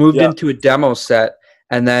 moved into a demo set,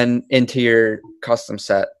 and then into your custom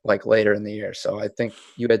set like later in the year. So I think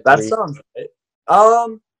you had That 3. sounds right.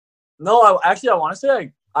 No, I want to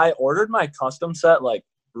say I ordered my custom set like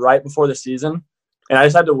right before the season, and I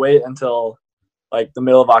just had to wait until like the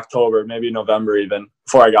middle of October, maybe November even,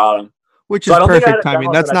 before I got them. Which So is I don't think I had perfect a timing.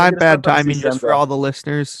 demo That's set. I not think bad it's not timing from just for CCM. all the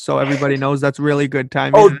listeners, so everybody knows that's really good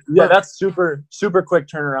timing. Oh yeah, that's super quick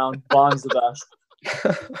turnaround. Vaughn's the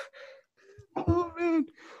best. Oh man.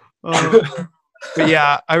 But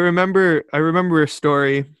yeah, I remember a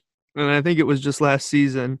story, and I think it was just last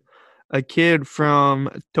season. A kid from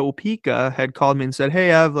Topeka had called me and said,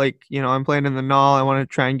 "Hey, Ev, I'm playing in the Null. I want to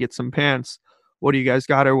try and get some pants. What do you guys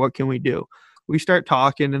got, or what can we do?" We start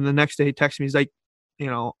talking, and the next day he texts me. He's like,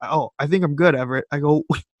 "Oh, I think I'm good, Everett." I go,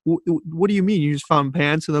 "What do you mean? You just found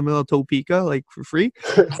pants in the middle of Topeka, like for free?"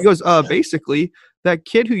 He goes, basically, that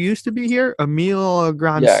kid who used to be here, Emil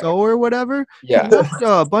Granso or whatever, he left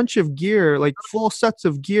a bunch of gear, like full sets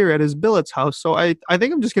of gear at his billet's house. So I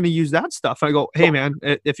think I'm just going to use that stuff. I go, hey, man,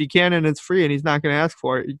 if you can and it's free and he's not going to ask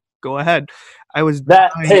for it, go ahead.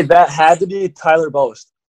 That had to be Tyler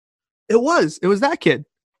Boast. It was that kid.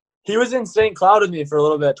 He was in St. Cloud with me for a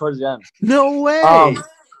little bit towards the end. No way.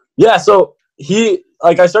 Yeah, so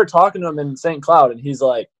I start talking to him in St. Cloud, and he's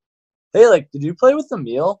like, hey, like, did you play with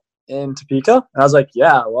Emil in Topeka? And I was like,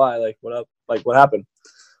 yeah, why? Like, what up? Like, what happened?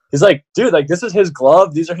 He's like, dude, like, this is his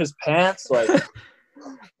glove. These are his pants. Like, I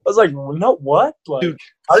was like, no, what? Like, Dude,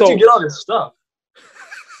 how did you get all this stuff?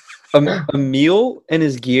 Emil and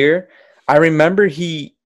his gear, I remember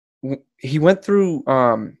he went through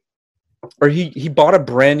or he bought a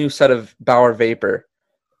brand new set of Bauer Vapor,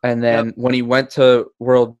 and then when he went to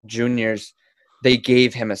World Juniors, they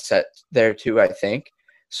gave him a set there too, I think.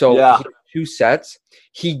 So he had 2 sets.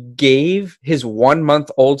 He gave his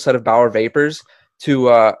 1-month-old set of Bauer Vapors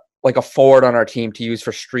to like a forward on our team to use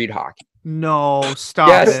for street hockey. No, stop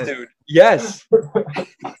Yes, it. dude. Yes.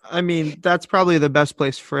 I mean, that's probably the best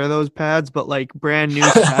place for those pads, but like brand new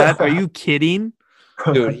set. Are you kidding?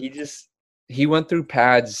 Dude, he went through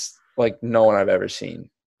pads like no one I've ever seen.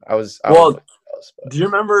 Do you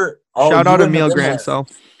remember? Shout out you Emil wouldn't have been Granso.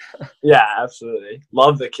 there. Yeah, absolutely.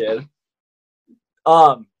 Love the kid.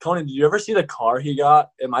 Tony, did you ever see the car he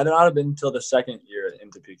got? It might not have been until the second year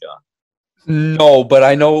in Topeka. No, but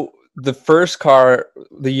I know the first car,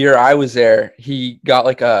 the year I was there, he got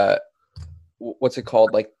like what's it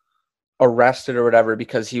called? Like arrested or whatever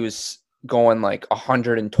because he was going like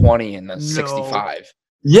 120 in the 65.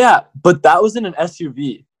 Yeah, but that was in an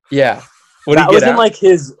SUV. Yeah. That wasn't like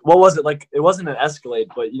his, what was it? Like, it wasn't an Escalade,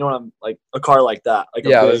 but you know what I'm, like a car like that. Like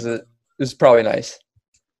it was probably nice.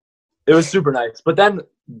 It was super nice. But then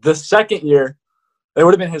the second year, it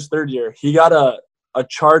would have been his third year. He got a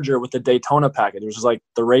Charger with the Daytona package, which is like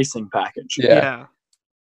the racing package. Yeah.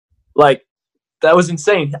 Like, that was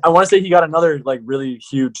insane. I want to say he got another like really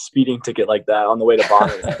huge speeding ticket like that on the way to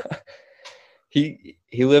Bonneville. He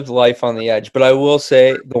lived life on the edge. But I will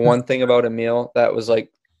say the one thing about Emil that was like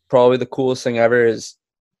probably the coolest thing ever is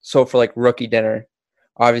so for like rookie dinner,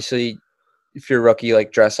 obviously if you're a rookie,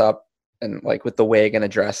 like dress up and like with the wig and a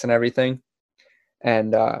dress and everything.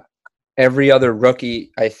 And every other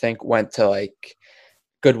rookie I think went to like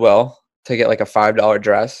Goodwill to get like a $5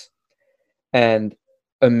 dress. And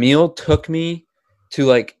Emil took me to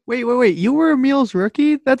like Wait. You were Emil's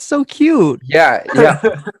rookie? That's so cute. yeah.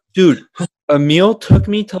 Dude, Emil took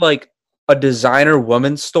me to like a designer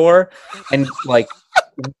women's store and like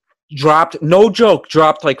dropped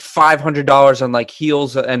like $500 on like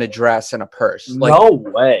heels and a dress and a purse. Like, no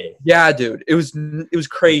way. yeah, dude. It was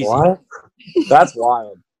crazy. What? That's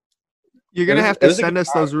wild. You're gonna was- have it to was a send good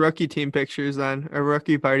us those rookie team pictures then, or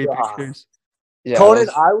rookie party Yeah. pictures. Yeah, Conan, it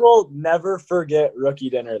was- I will never forget rookie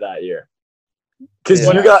dinner that year. Because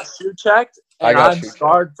Yeah. you got shoe checked, I and got I'm shoe checked.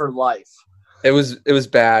 scarred for life. it was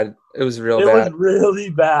bad. It was real It bad. was really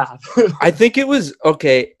bad. I think it was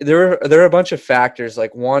okay. There were a bunch of factors.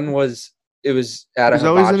 Like one was it was at a There's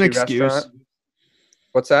always an hibachi excuse. restaurant.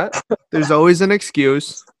 What's that? There's always an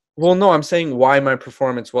excuse. Well, no, I'm saying why my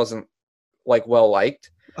performance wasn't like well liked.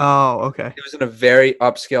 Oh, okay. It was in a very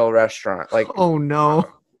upscale restaurant, like, Oh no.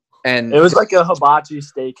 and It was like a hibachi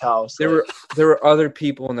steakhouse. there like- were other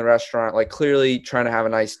people in the restaurant, like clearly trying to have a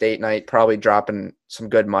nice date night, probably dropping some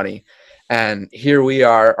good money. And here we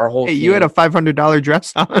are, our whole Hey, team. you had a $500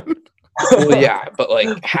 dress on. Well, yeah, but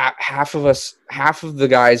like half of the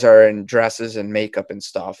guys are in dresses and makeup and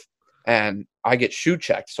stuff, and I get shoe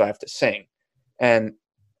checked, so I have to sing. And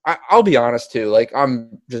I'll be honest too, like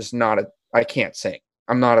I'm just not I can't sing.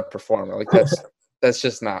 I'm not a performer. Like that's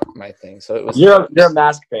just not my thing. So it was You're a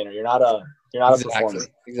mask painter. You're not a performer.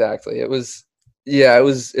 exactly. It was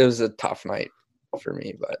a tough night for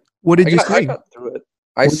me, but What did you I sing? got through it.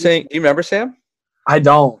 I sang. Do you remember, Sam? I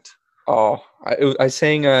don't. Oh, I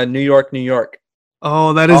sang New York, New York.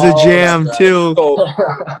 Oh, that is a Oh, jam that's right. too. So,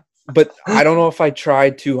 but I don't know if I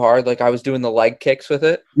tried too hard. Like I was doing the leg kicks with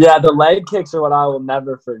it. Yeah, the leg kicks are what I will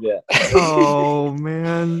never forget. Oh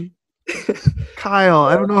man. Kyle,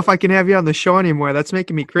 I don't know if I can have you on the show anymore. That's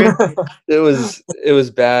making me cringe. It was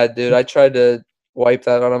bad, dude. I tried to wipe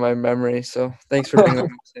that out of my memory. So thanks for bringing that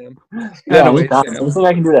up, Sam. Yeah, Anyway, anytime. Sam. Anything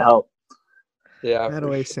I can do to help. Yeah. That for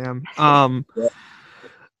way, sure. Sam. Yeah.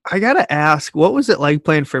 I gotta ask, what was it like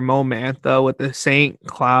playing for Momantha with the St.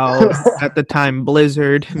 Cloud at the time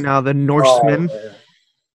Blizzard, now the Norsemen? Oh, man.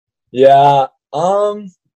 Yeah.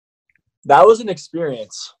 That was an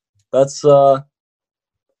experience. That's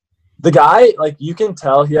the guy, like you can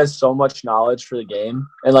tell he has so much knowledge for the game,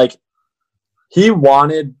 and like he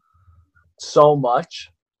wanted so much,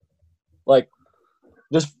 like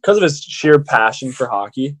just because of his sheer passion for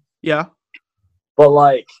hockey. Yeah. But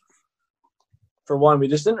like for one, we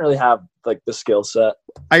just didn't really have like the skill set.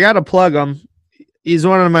 I gotta plug him. He's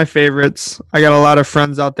one of my favorites. I got a lot of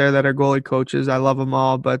friends out there that are goalie coaches. I love them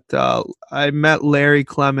all, but I met Larry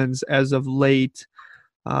Clemens as of late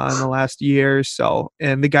in the last year or so,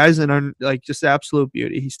 and the guy's like just absolute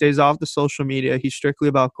beauty. He stays off the social media. He's strictly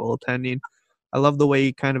about goaltending. I love the way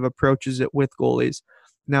he kind of approaches it with goalies.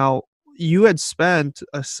 Now, you had spent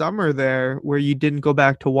a summer there where you didn't go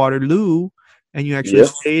back to Waterloo, and you actually Yep.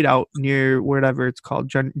 stayed out near whatever it's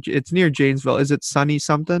called. It's near Janesville. Is it Sunny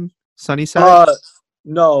something? Sunnyside?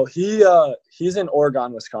 No, he's in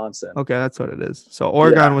Oregon, Wisconsin. Okay, that's what it is. So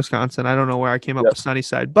Oregon, Yeah. Wisconsin. I don't know where I came up Yep. with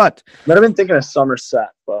Sunnyside, but Might have been thinking of Somerset,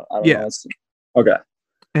 but I don't Yeah. know. Okay.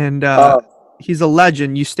 and Uh, he's a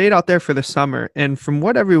legend. You stayed out there for the summer, and from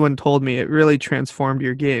what everyone told me, it really transformed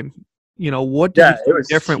your game. You know, what did Yeah, you it do was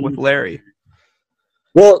different with huge. Larry?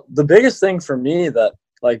 Well, the biggest thing for me that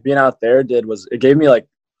like being out there did was it gave me like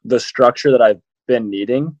the structure that I've been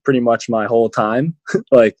needing pretty much my whole time.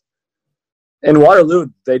 Like in Waterloo,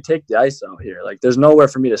 they take the ice out here. Like there's nowhere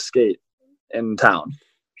for me to skate in town.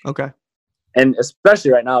 Okay. And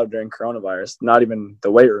especially right now during coronavirus, not even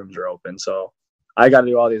the weight rooms are open. So I got to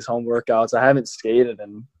do all these home workouts. I haven't skated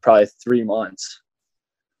in probably 3 months.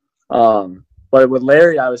 But with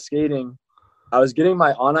Larry, I was skating. I was getting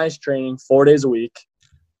my on ice training 4 days a week.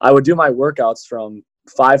 I would do my workouts from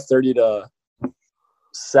 5:30 to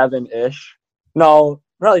 7-ish. No,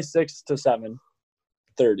 probably 6 to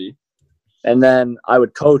 7:30. And then I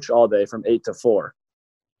would coach all day from 8 to 4.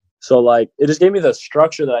 So like it just gave me the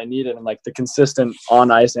structure that I needed and like the consistent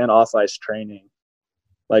on ice and off ice training.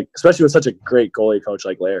 Like especially with such a great goalie coach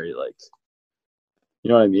like Larry, like you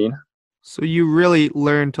know what I mean? So you really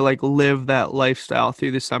learned to like live that lifestyle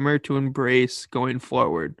through the summer to embrace going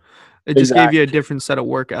forward. It just gave you a different set of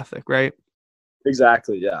work ethic, right?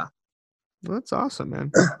 Exactly. Yeah. Well, that's awesome,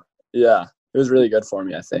 man. Yeah. It was really good for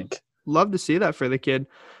me, I think. Love to see that for the kid.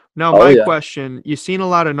 Now, Oh, my yeah. question, you've seen a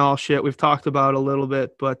lot of null shit. We've talked about a little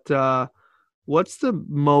bit, but what's the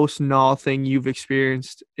most null thing you've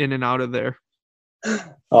experienced in and out of there?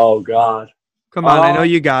 Oh, God. Come on, I know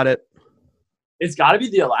you got it. It's got to be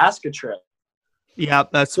the Alaska trip. Yeah,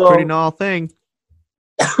 that's a So- pretty null thing.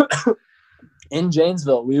 In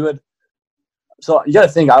Janesville, so you got to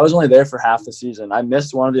think, I was only there for half the season. I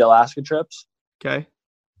missed one of the Alaska trips, Okay.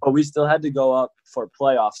 but we still had to go up for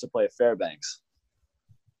playoffs to play at Fairbanks.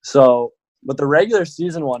 So, but the regular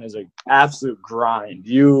season one is an absolute grind.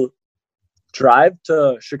 You drive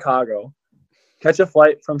to Chicago, catch a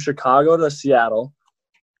flight from Chicago to Seattle.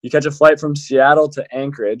 You catch a flight from Seattle to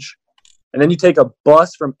Anchorage, and then you take a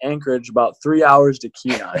bus from Anchorage about 3 hours to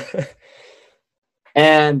Kenai.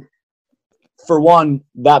 And for one,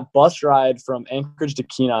 that bus ride from Anchorage to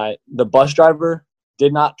Kenai, the bus driver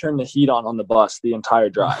did not turn the heat on the bus the entire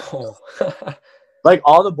drive. Oh. Like,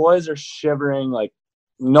 all the boys are shivering. Like,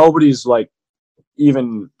 nobody's like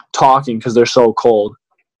even talking because they're so cold.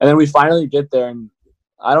 And then we finally get there, and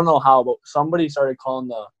I don't know how, but somebody started calling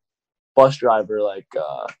the bus driver like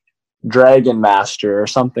Dragon Master or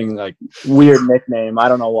something, like weird nickname. I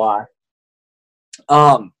don't know why.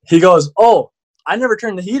 He goes, "Oh, I never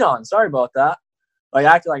turned the heat on. Sorry about that." Like,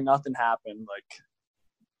 acting like nothing happened.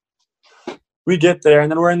 Like, we get there,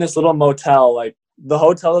 and then we're in this little motel. Like, the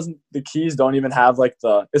hotel doesn't, the keys don't even have like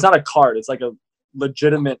it's not a card. It's like a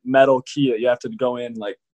legitimate metal key that you have to go in,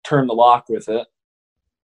 like turn the lock with it.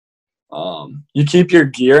 You keep your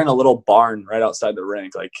gear in a little barn right outside the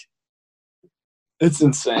rink. Like, it's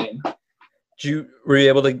insane. Were you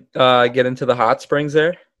able to get into the hot springs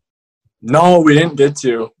there? No, we didn't get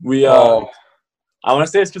to. We Oh. I want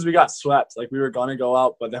to say it's because we got swept. Like, we were gonna go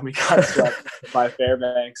out, but then we got swept by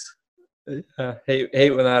Fairbanks.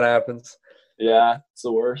 Hate when that happens. Yeah, it's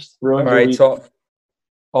the worst. All Ruined your right, week. so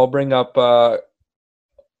I'll bring up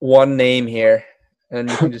one name here, and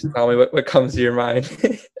you can just tell me what comes to your mind.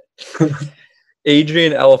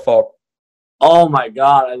 Adrian Elefalt. Oh my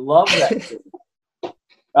God, I love that kid.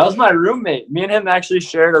 That was my roommate. Me and him actually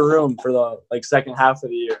shared a room for the second half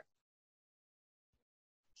of the year.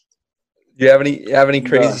 Do you have any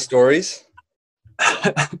crazy No. stories?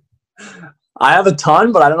 I have a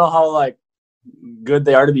ton, but I don't know how good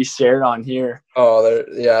they are to be shared on here. Oh,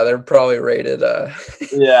 they're probably rated.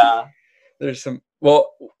 Yeah. There's some.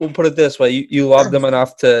 Well, we'll put it this way: you love them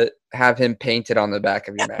enough to have him painted on the back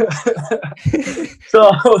of your mask.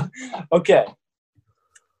 So, okay.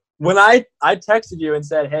 When I texted you and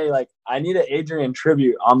said, "Hey, I need an Adrian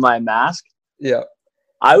tribute on my mask," Yeah.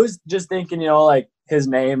 I was just thinking, his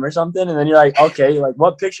name or something, and then you're like, "Okay,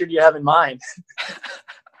 what picture do you have in mind?"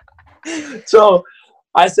 So,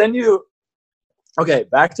 I send you. Okay,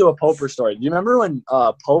 back to a Poper story. Do you remember when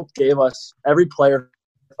Pope gave us every player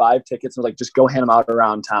 5 tickets and was like, just go hand them out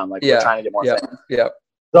around town? Like, Yeah. we're trying to get more fans. Yeah.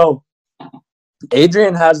 So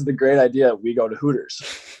Adrian has the great idea we go to Hooters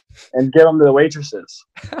and give them to the waitresses.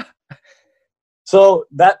 So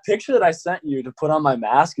that picture that I sent you to put on my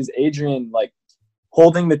mask is Adrian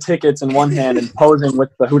holding the tickets in one hand and posing with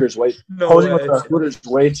the Hooters with the Hooters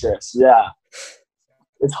waitress. Yeah.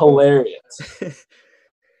 It's hilarious.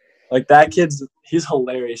 That he's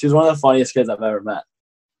hilarious. He's one of the funniest kids I've ever met.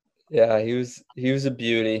 Yeah, he was a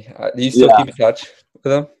beauty. Do you still keep in touch with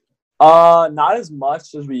him? Not as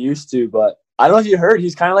much as we used to, but I don't know if you heard,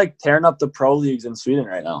 he's kind of tearing up the pro leagues in Sweden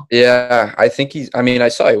right now. Yeah, I think I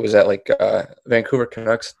saw he was at Vancouver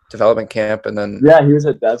Canucks development camp, and then Yeah, he was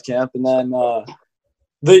at dev camp, and then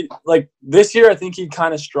this year I think he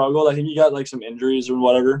kind of struggled. I think he got some injuries or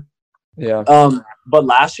whatever. yeah, But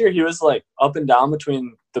last year he was up and down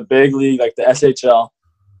between the big league, the SHL,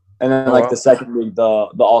 and then wow. the second league, the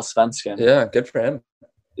Allsvenskan. yeah, good for him.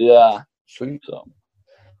 Yeah. Sweet. So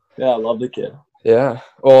yeah, I love the kid. Yeah.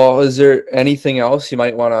 Well, is there anything else you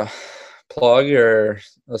might want to plug or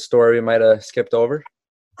a story we might have skipped over?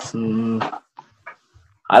 I don't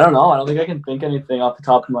know. I don't think I can think anything off the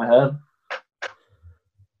top of my head.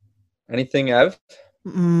 Anything, Ev?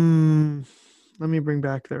 Let me bring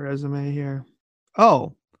back the resume here.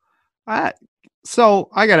 Oh, so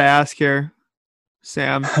I gotta ask here,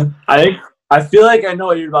 Sam. I feel like I know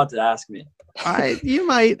what you're about to ask me. You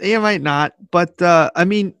might not, but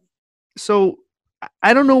so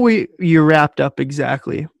I don't know where you wrapped up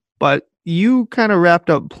exactly, but you kind of wrapped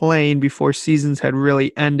up playing before seasons had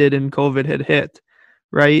really ended and COVID had hit,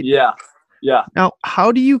 right? Yeah. Yeah. Now,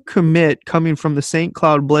 how do you commit coming from the St.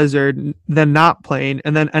 Cloud Blizzard, then not playing,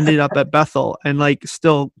 and then ended up at Bethel and like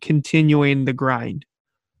still continuing the grind?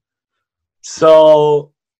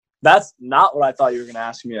 So that's not what I thought you were going to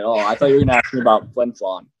ask me at all. I thought you were going to ask me about Flin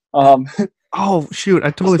Flon. Oh shoot, I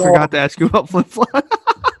totally So- forgot to ask you about Flin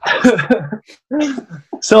Flon.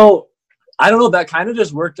 So I don't know. That kind of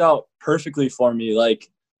just worked out perfectly for me. Like,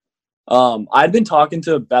 I'd been talking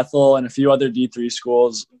to Bethel and a few other D3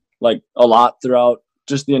 schools like a lot throughout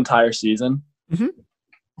just the entire season.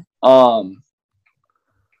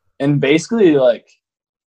 And basically, like,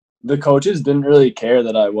 the coaches didn't really care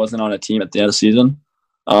that I wasn't on a team at the end of the season.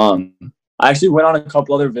 I actually went on a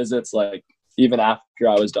couple other visits, like even after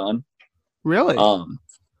I was done. Really?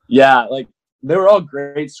 Yeah, like they were all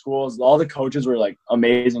great schools. All the coaches were like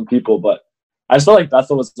amazing people, but I just felt like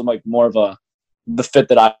Bethel was like more of the fit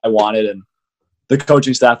that I wanted and the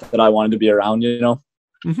coaching staff that I wanted to be around. You know?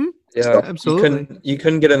 Mm-hmm. Yeah, Absolutely. You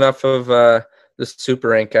couldn't get enough of the super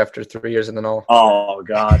rank after 3 years in the null. Oh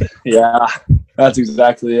God, yeah, that's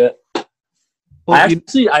exactly it. Well,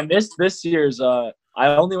 I missed this year's.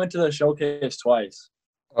 I only went to the showcase twice.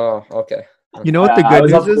 Oh, okay. you know what the I good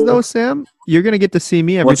was news up is there. though, Sam? You're gonna get to see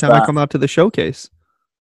me every What's time I that? come out to the showcase.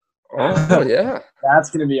 Oh, yeah. That's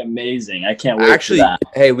gonna be amazing. I can't wait Actually, for that.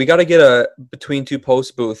 hey, we got to get a between two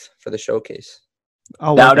post booth for the showcase.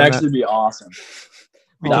 I'll That work would on actually be awesome.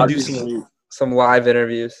 We That can would do be some sweet. some live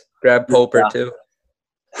interviews. Grab Poper Yeah. too.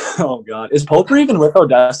 Oh God, is Poper even with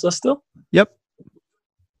Odessa still? Yep.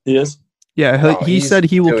 He is. Yeah, No, he he's- said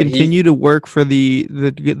he will dude, continue to work for the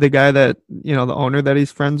guy that, you know, the owner that he's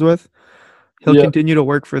friends with. He'll Yep. continue to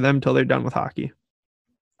work for them till they're done with hockey.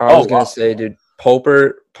 I was Oh, gonna wow. say, dude,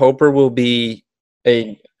 Poper will be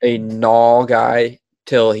a null guy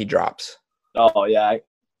till he drops. Oh yeah,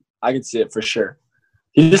 I can see it for sure.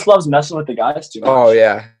 He just loves messing with the guys too much. Oh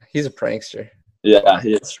yeah, he's a prankster. Yeah,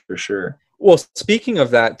 he is for sure. Well, speaking of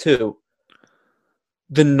that too,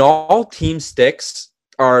 the null team sticks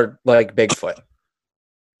are like Bigfoot.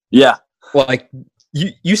 Yeah, Like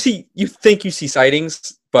you think you see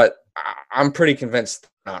sightings, but I'm pretty convinced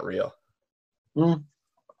they're not real.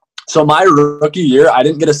 so my rookie year, I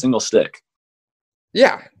didn't get a single stick.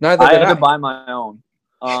 Yeah, neither I did had I. to buy my own.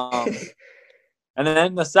 And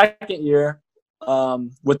then the second year,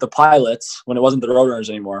 with the pilots, when it wasn't the Roadrunners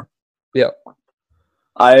anymore, Yeah.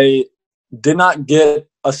 I did not get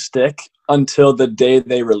a stick until the day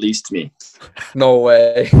they released me. No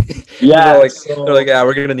way. Yeah, they're so- like, yeah,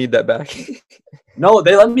 we're gonna need that back. No,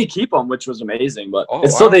 they let me keep them, which was amazing. But Oh,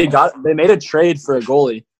 it's so wow. they made a trade for a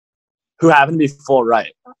goalie who happened to be full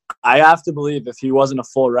right. I have to believe if he wasn't a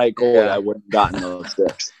full right goalie, Yeah. I wouldn't have gotten those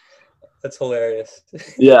sticks. That's hilarious.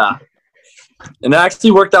 Yeah. And it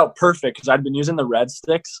actually worked out perfect because I'd been using the red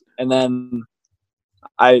sticks, and then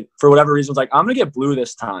I, for whatever reason, was like, I'm gonna get blue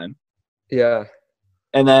this time. Yeah.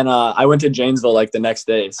 And then I went to Janesville like the next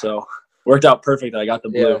day, so worked out perfect that I got the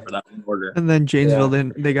blue Yeah. for that order. And then Janesville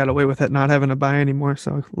Yeah. they got away with it not having to buy anymore.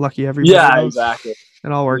 So lucky everybody. Yeah, else. exactly.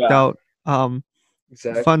 It all worked Yeah. out.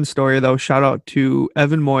 Exactly. Fun story though. Shout out to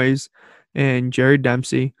Evan Moyes and Jared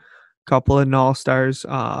Dempsey, couple of All Stars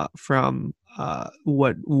from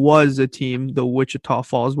what was a team, the Wichita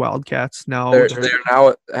Falls Wildcats. Now, They're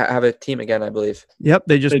now have a team again, I believe. yep,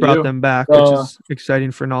 they just They brought do. them back, which is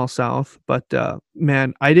exciting for Null South. But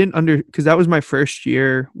man, I didn't because that was my first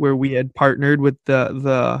year where we had partnered with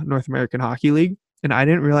the North American Hockey League, and I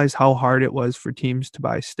didn't realize how hard it was for teams to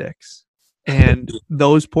buy sticks. And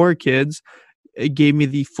those poor kids, it gave me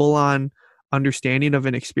the full-on understanding of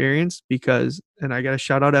an experience because, and I got to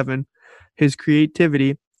shout out Evan, his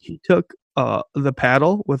creativity. He took the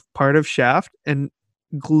paddle with part of shaft and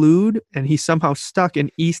glued, and he somehow stuck an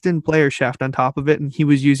Easton player shaft on top of it, and he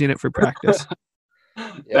was using it for practice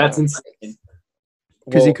That's insane.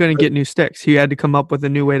 because he Well, couldn't get new sticks. He had to come up with a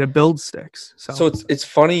new way to build sticks. So it's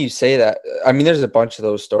funny you say that. I mean, there's a bunch of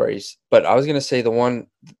those stories, but I was gonna say the one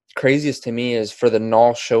craziest to me is for the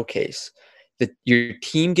Null showcase that your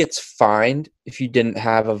team gets fined if you didn't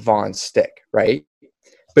have a Vaughn stick, right?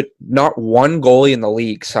 But not one goalie in the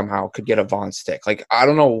league somehow could get a Vaughn stick. Like, I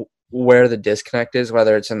don't know where the disconnect is,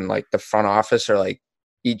 whether it's in like the front office or like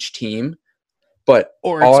each team, but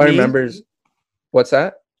or all it's I me, remember is what's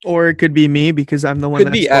that? or it could be me because I'm the one Could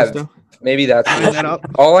that's be supposed Ev. to Maybe that's clean that up.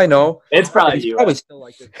 all I know. It's probably It's you. probably still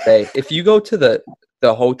like this today. If you go to the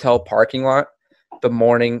hotel parking lot the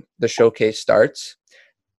morning the showcase starts,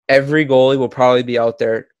 every goalie will probably be out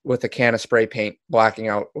there with a can of spray paint, blacking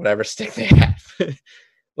out whatever stick they have.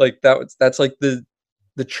 Like that's like the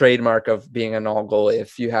trademark of being an all goalie.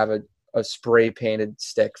 If you have a spray painted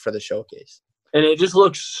stick for the showcase, And it just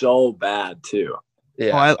looks so bad too.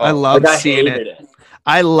 Yeah. I love Like, I seeing hated it. it.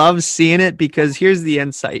 I love seeing it because here's the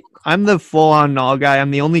insight. I'm the full-on null guy.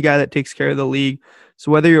 I'm the only guy that takes care of the league.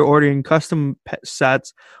 So whether you're ordering custom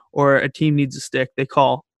sets or a team needs a stick, they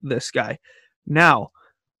call this guy. Now,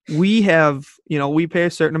 we have, we pay a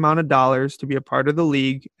certain amount of dollars to be a part of the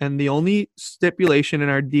league, and the only stipulation in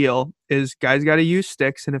our deal is guys got to use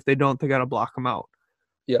sticks, and if they don't, they got to block them out.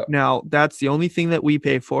 Yeah. Now, that's the only thing that we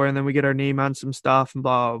pay for, and then we get our name on some stuff and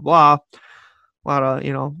blah, blah, blah. A lot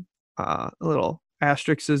of, little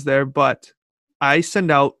asterisks there, but I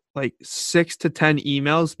send out like 6 to 10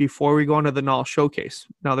 emails before we go into the null showcase.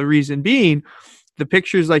 Now, the reason being, the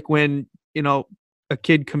pictures like when, a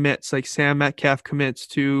kid commits, like Sam Metcalf commits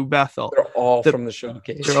to Bethel. They're all from the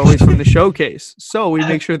showcase. They're always from the showcase. So we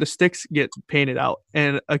make sure the sticks get painted out.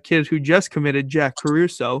 And a kid who just committed, Jack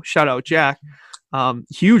Caruso, shout out Jack,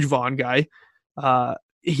 huge Vaughn guy.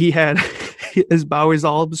 He had his Bowers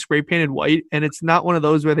all spray painted white, and it's not one of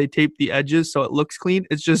those where they tape the edges so it looks clean.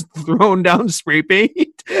 It's just thrown down spray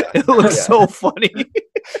paint. It looks so funny.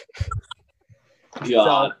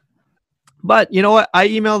 God. But you know what? I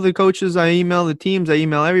email the coaches, I email the teams, I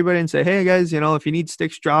email everybody and say, hey guys, if you need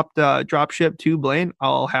sticks dropped, drop ship to Blaine,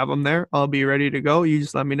 I'll have them there. I'll be ready to go. You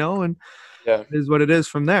just let me know, and it is what it is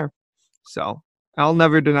from there. So I'll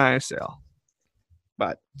never deny a sale.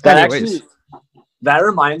 But anyways. That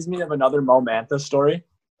reminds me of another Mo Mantha story.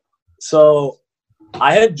 So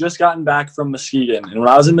I had just gotten back from Muskegon, and when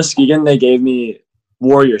I was in Muskegon, they gave me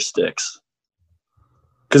Warrior sticks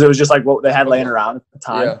because it was just like what they had laying around at the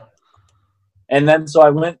time. Yeah. And then so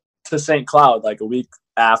I went to St. Cloud like a week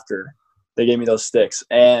after they gave me those sticks,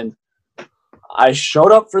 and I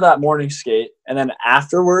showed up for that morning skate, and then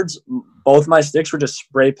afterwards, both my sticks were just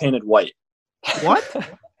spray painted white.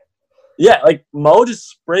 What? Yeah, like Mo just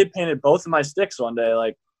spray painted both of my sticks one day.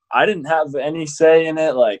 Like I didn't have any say in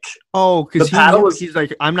it. Like because the paddle was, he's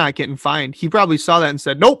like, I'm not getting fined. He probably saw that and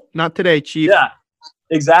said, nope, not today, Chief. yeah,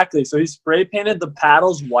 exactly. So he spray painted the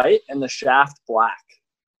paddles white and the shaft black.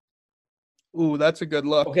 Ooh, that's a good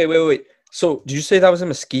look. Okay, wait. So did you say that was in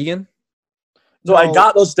Muskegon? So I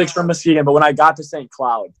got those sticks from Muskegon, but when I got to St.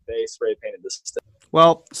 Cloud, they spray painted the stick.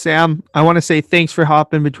 Well, Sam, I want to say thanks for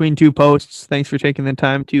hopping between two posts. Thanks for taking the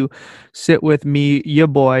time to sit with me, your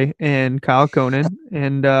boy, and Kyle Conan.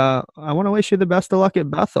 And I want to wish you the best of luck at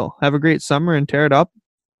Bethel. Have a great summer and tear it up.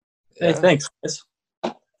 Hey, thanks.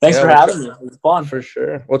 Thanks for having me. It was fun. For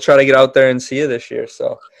sure. We'll try to get out there and see you this year.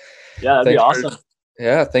 So yeah, that'd be awesome.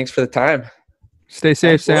 Thanks for the time. Stay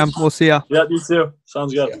safe, Sam. We'll see ya. Yeah, you too.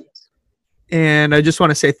 Sounds good. And I just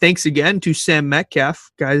want to say thanks again to Sam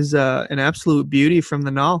Metcalf. Guys, an absolute beauty from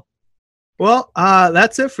the Null. Well,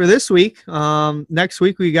 that's it for this week. Next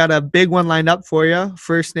week, we got a big one lined up for you.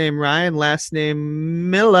 First name Ryan, last name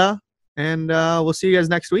Milla. And we'll see you guys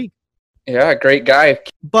next week. Yeah, great guy.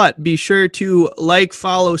 But be sure to like,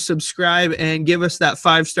 follow, subscribe, and give us that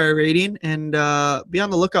 5-star rating. And be on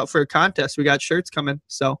the lookout for a contest. We got shirts coming.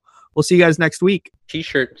 So we'll see you guys next week.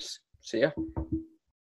 T-shirts. See ya.